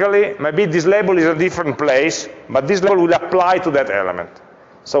semantically, maybe this label is a different place, but this label will apply to that element.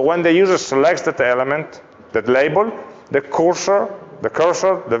 So when the user selects that element, that label, the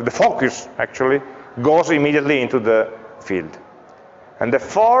focus actually goes immediately into the field. And the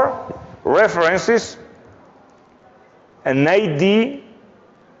for references an ID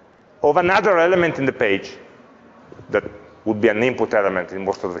of another element in the page that would be an input element in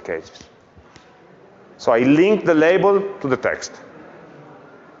most of the cases. So I link the label to the text.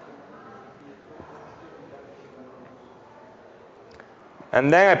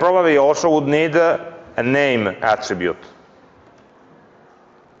 And then I probably also would need a name attribute.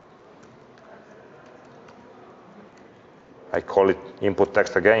 I call it input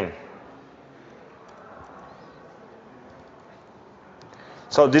text again.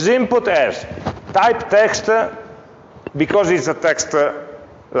 So this input has type text because it's a text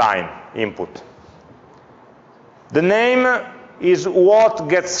line input. The name is what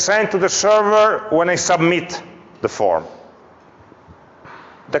gets sent to the server when I submit the form.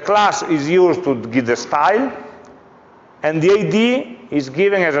 The class is used to give the style, and the ID is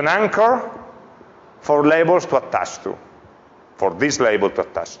given as an anchor for labels to attach to, for this label to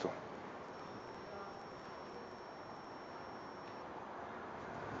attach to.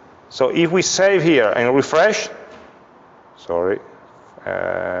 So if we save here and refresh, sorry,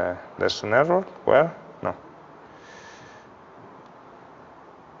 there's an error. Where? No.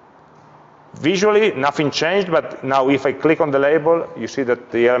 Visually, nothing changed, but now if I click on the label, you see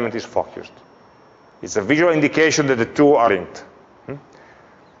that the element is focused. It's a visual indication that the two are linked.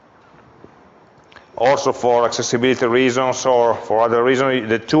 Also for accessibility reasons or for other reasons,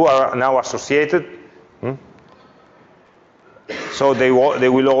 the two are now associated. So they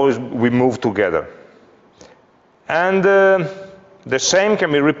will always be moved together. And the same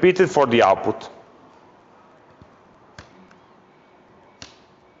can be repeated for the output.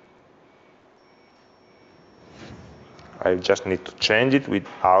 I just need to change it with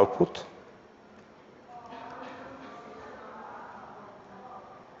output.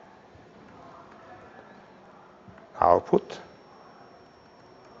 Output.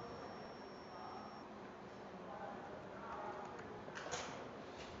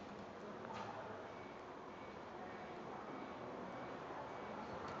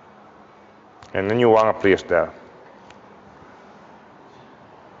 And the new one appears there.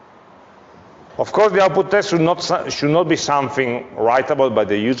 Of course, the output text should not be something writable by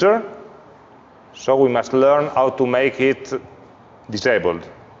the user, so we must learn how to make it disabled.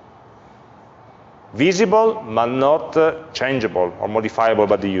 Visible, but not changeable or modifiable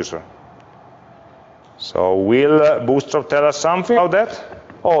by the user. So will Bootstrap tell us something about that?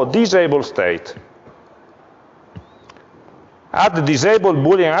 Oh, disable state. Add the disabled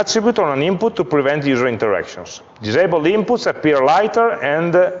Boolean attribute on an input to prevent user interactions. Disabled inputs appear lighter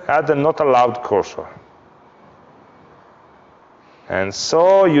and add a not allowed cursor. And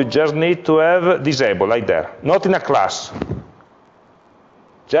so you just need to have disabled like there, not in a class,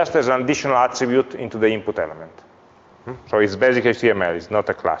 just as an additional attribute into the input element. So it's basic HTML, it's not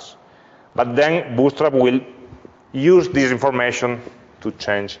a class. But then Bootstrap will use this information to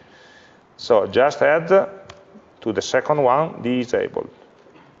change. So just add to the second one, the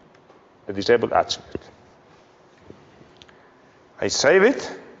disabled attribute. I save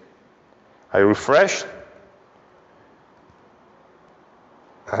it, I refresh.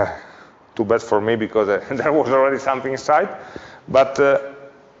 Too bad for me because there was already something inside. But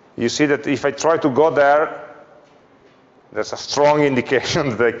you see that if I try to go there, there's a strong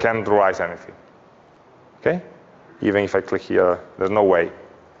indication that I can't write anything. Okay? Even if I click here, there's no way.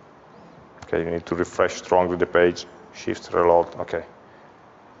 Okay, you need to refresh strongly the page, shift, reload, okay.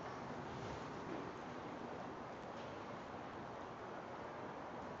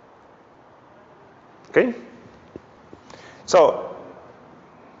 Okay? So,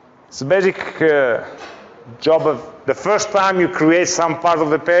 it's a basic job of the first time you create some part of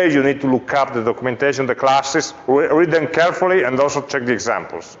the page, you need to look up the documentation, the classes, read them carefully, and also check the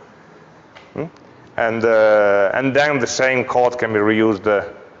examples. And then the same code can be reused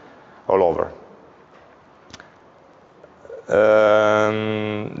all over.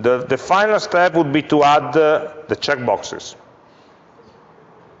 The final step would be to add the checkboxes.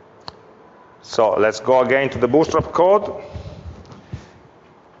 So let's go again to the Bootstrap code,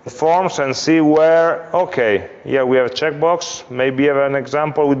 forms, and see where, okay, here we have a checkbox. Maybe you have an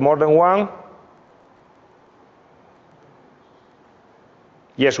example with more than one.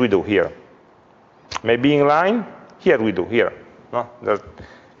 Yes, we do, here. Maybe in line? Here we do, here. No?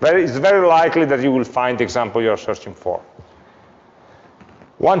 It's very likely that you will find the example you're searching for.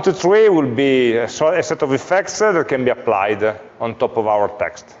 1, 2, 3 will be a set of effects that can be applied on top of our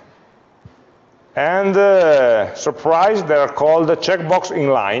text. And surprise, they are called checkbox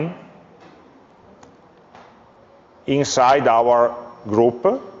inline inside our group.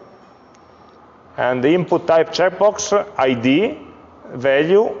 And the input type checkbox ID,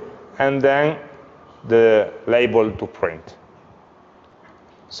 value, and then the label to print.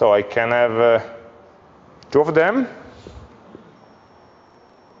 So I can have 2 of them.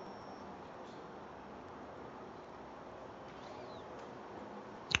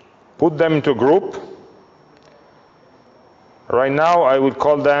 Put them into a group. Right now I will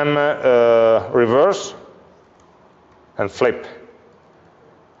call them reverse and flip.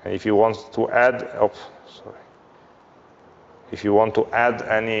 And if you want to add, if you want to add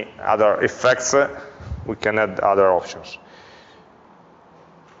any other effects, we can add other options.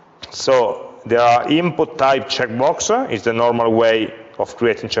 So there are input type checkbox, is the normal way of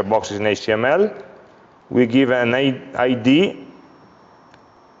creating checkboxes in HTML. We give an ID,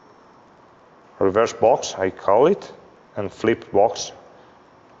 reverse box, I call it, and flip box.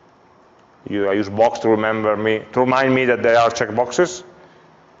 I use box to remind me that they are checkboxes.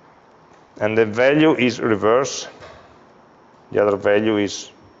 And the value is reverse. The other value is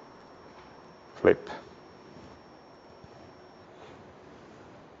flip.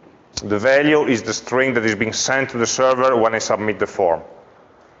 The value is the string that is being sent to the server when I submit the form.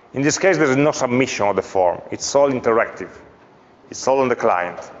 In this case, there is no submission of the form. It's all interactive. It's all on the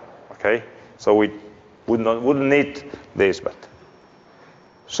client. Okay? So we wouldn't need this. But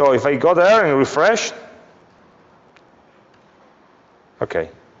so if I go there and refresh, okay,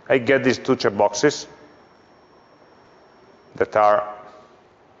 I get these two checkboxes that are,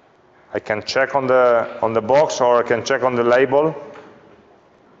 I can check on the box or I can check on the label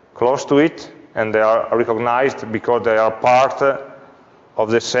close to it, and they are recognized because they are part of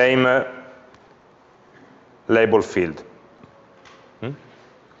the same label field.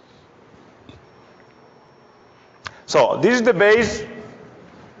 So this is the base.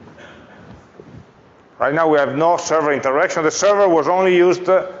 Right now we have no server interaction. The server was only used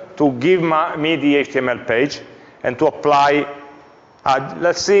to give me the HTML page and to apply.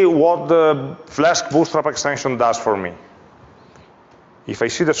 Let's see what the Flask Bootstrap extension does for me. If I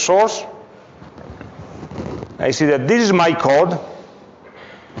see the source, I see that this is my code.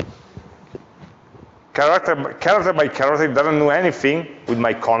 Character by character, it doesn't do anything with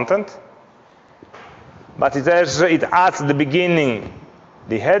my content. But it adds at the beginning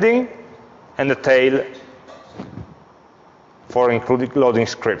the heading and the tail for loading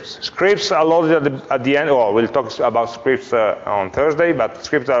scripts. Scripts are loaded at the end. Oh, we'll talk about scripts on Thursday, but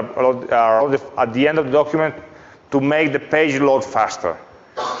scripts are loaded at the end of the document to make the page load faster,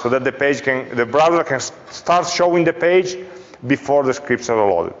 so that the browser can start showing the page before the scripts are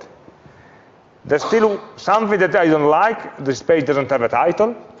loaded. There's still something that I don't like. This page doesn't have a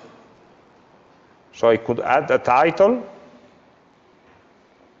title. So I could add a title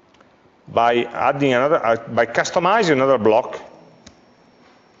by adding by customizing another block.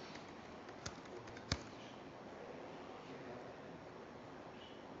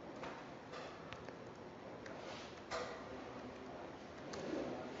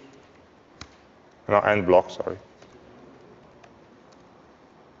 No, end block, sorry.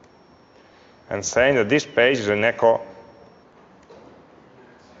 And saying that this page is an echo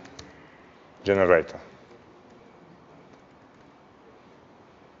generator.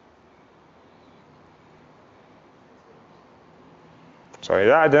 So I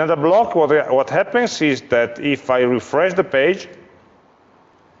add another block. What happens is that if I refresh the page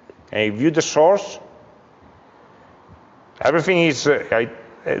and I view the source, everything is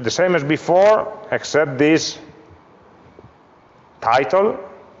the same as before, except this title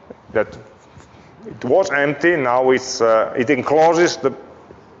that it was empty. Now it encloses the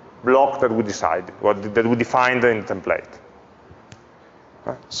block that we decided, that we defined in the template.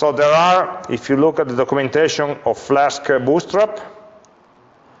 So there are, if you look at the documentation of Flask Bootstrap,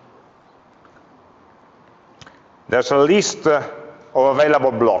 there's a list of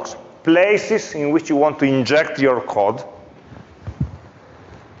available blocks, places in which you want to inject your code.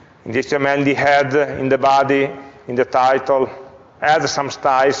 In the HTML, in the head, in the body, in the title, add some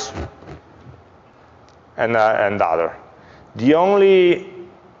styles, and other. The only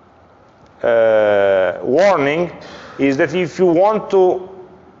warning is that if you want to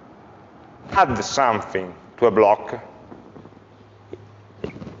add something to a block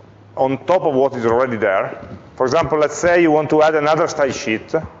on top of what is already there, for example, let's say you want to add another style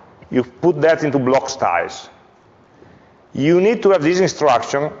sheet, you put that into block styles. You need to have this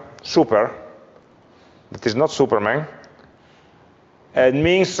instruction, super, that is not Superman. It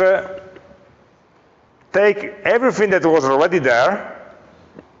means take everything that was already there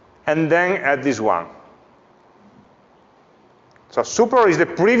and then add this one. So super is the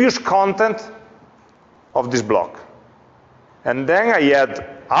previous content of this block. And then I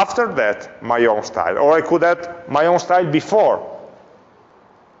add, after that, my own style. Or I could add my own style before.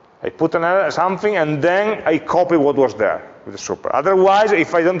 I put something and then I copy what was there with the super. Otherwise,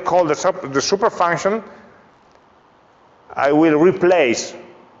 if I don't call the super function, I will replace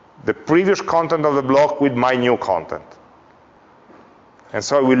the previous content of the block with my new content. And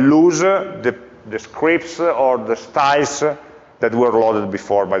so I will lose the scripts or the styles that were loaded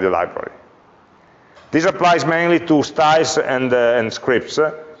before by the library. This applies mainly to styles and scripts,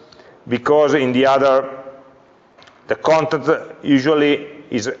 because in the other, the content usually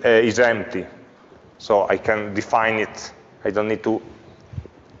is empty. So I can define it. I don't need to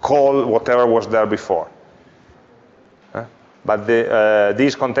call whatever was there before. But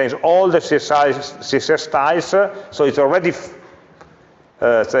this contains all the CSS styles, so it's already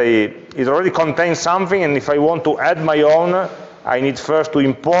it already contains something, and if I want to add my own, I need first to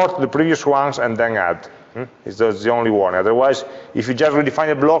import the previous ones and then add. It's the only one. Otherwise, if you just redefine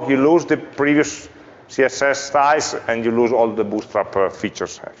a block, you lose the previous CSS styles and you lose all the Bootstrap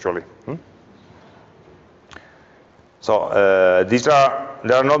features, actually. So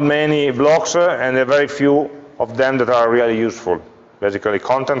there are not many blocks, and there are very few of them that are really useful. Basically,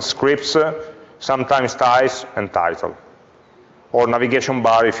 content, scripts, sometimes styles, and title. Or navigation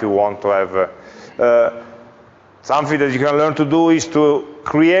bar if you want to have. Something that you can learn to do is to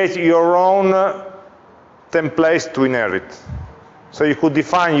create your own templates to inherit. So you could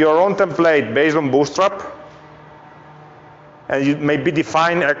define your own template based on Bootstrap, and you maybe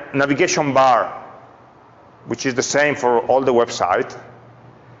define a navigation bar, which is the same for all the website,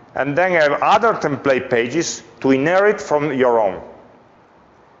 and then have other template pages to inherit from your own.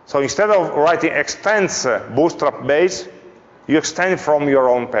 So instead of writing extends Bootstrap base, you extend from your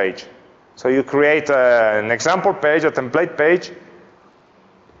own page. So you create an example page, a template page,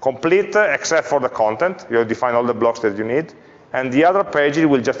 complete except for the content. You define all the blocks that you need, and the other pages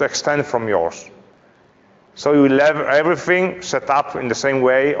will just extend from yours. So you will have everything set up in the same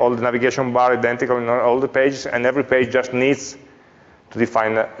way, all the navigation bar identical in all the pages, and every page just needs to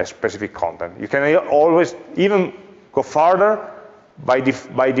define a specific content. You can always even go further by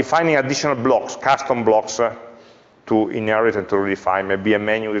defining additional blocks, custom blocks, to inherit and to redefine. Maybe a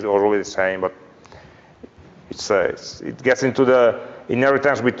menu is always the same, but it gets into the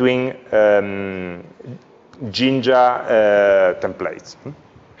inheritance between Jinja templates.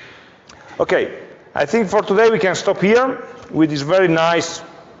 Okay, I think for today we can stop here with this very nice,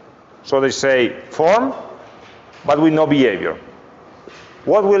 so they say, form, but with no behavior.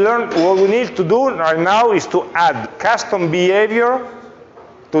 What we need to do right now is to add custom behavior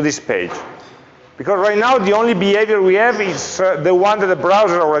to this page. Because right now the only behavior we have is the one that the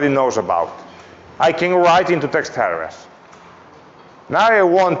browser already knows about. I can write into text areas. Now I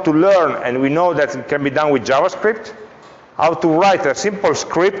want to learn, and we know that it can be done with JavaScript, how to write a simple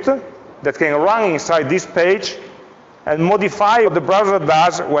script that can run inside this page and modify what the browser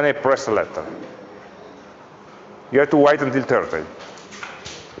does when I press a letter. You have to wait until Thursday.